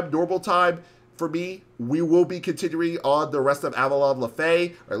 Eastern Time, normal time for me, we will be continuing on the rest of Avalon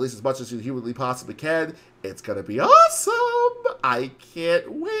LaFay, or at least as much as you humanly possibly can. It's going to be awesome. I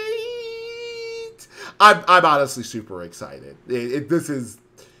can't wait. I'm honestly super excited. This is...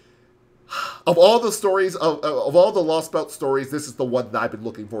 of all the stories, of all the Lostbelt stories, this is the one that I've been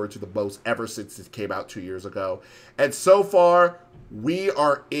looking forward to the most ever since it came out 2 years ago. And so far, we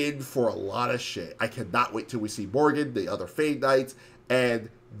are in for a lot of shit. I cannot wait till we see Morgan, the other Fae Knights, and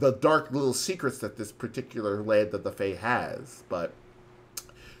the dark little secrets that this particular land of the Fae has. But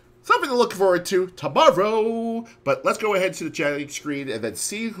something to look forward to tomorrow. But let's go ahead to the chatting screen and then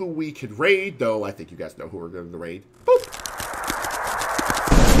see who we can raid. Though I think you guys know who we're going to raid. Boop.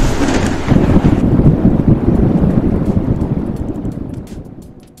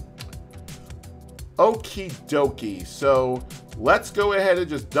 Okie dokie. So let's go ahead and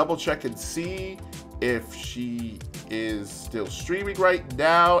just double check and see if she is still streaming right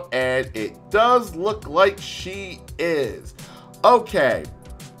now. And it does look like she is. Okay.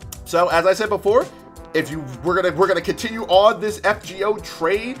 So as I said before, we're gonna continue on this FGO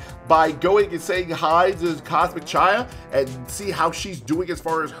trade by going and saying hi to Cosmic Chaya and see how she's doing as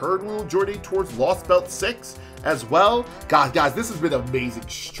far as her little journey towards Lostbelt 6 as well. Guys, this has been an amazing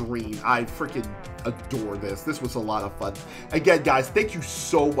stream. I freaking adore this. This was a lot of fun. Again, guys, thank you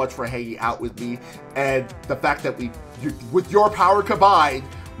so much for hanging out with me, and the fact that with your power combined,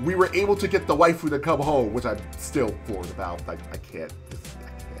 we were able to get the waifu to come home, which I'm still floored about. I can't.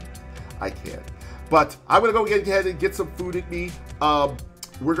 But I'm going to go ahead and get some food in me.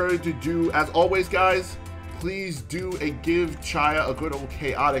 We're going to do, as always, guys, please do and give Chaya a good old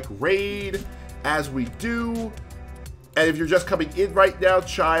chaotic raid as we do. And if you're just coming in right now,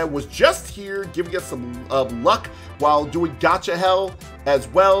 Chaya was just here giving us some luck while doing Gacha Hell as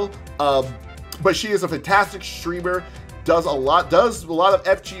well. But she is a fantastic streamer. Does a lot of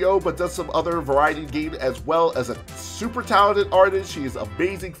FGO, but does some other variety game as well as a super talented artist. She is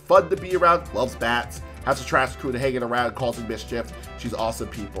amazing, fun to be around, loves bats, has a trash crew hanging around, causing mischief. She's awesome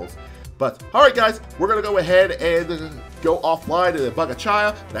people. But all right, guys, we're gonna go ahead and go offline and bug a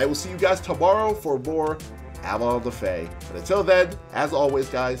Chaya, and I will see you guys tomorrow for more Avalon of the Fae. But until then, as always,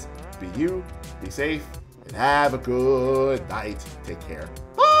 guys, be you, be safe, and have a good night. Take care.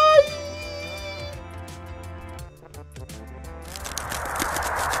 Bye.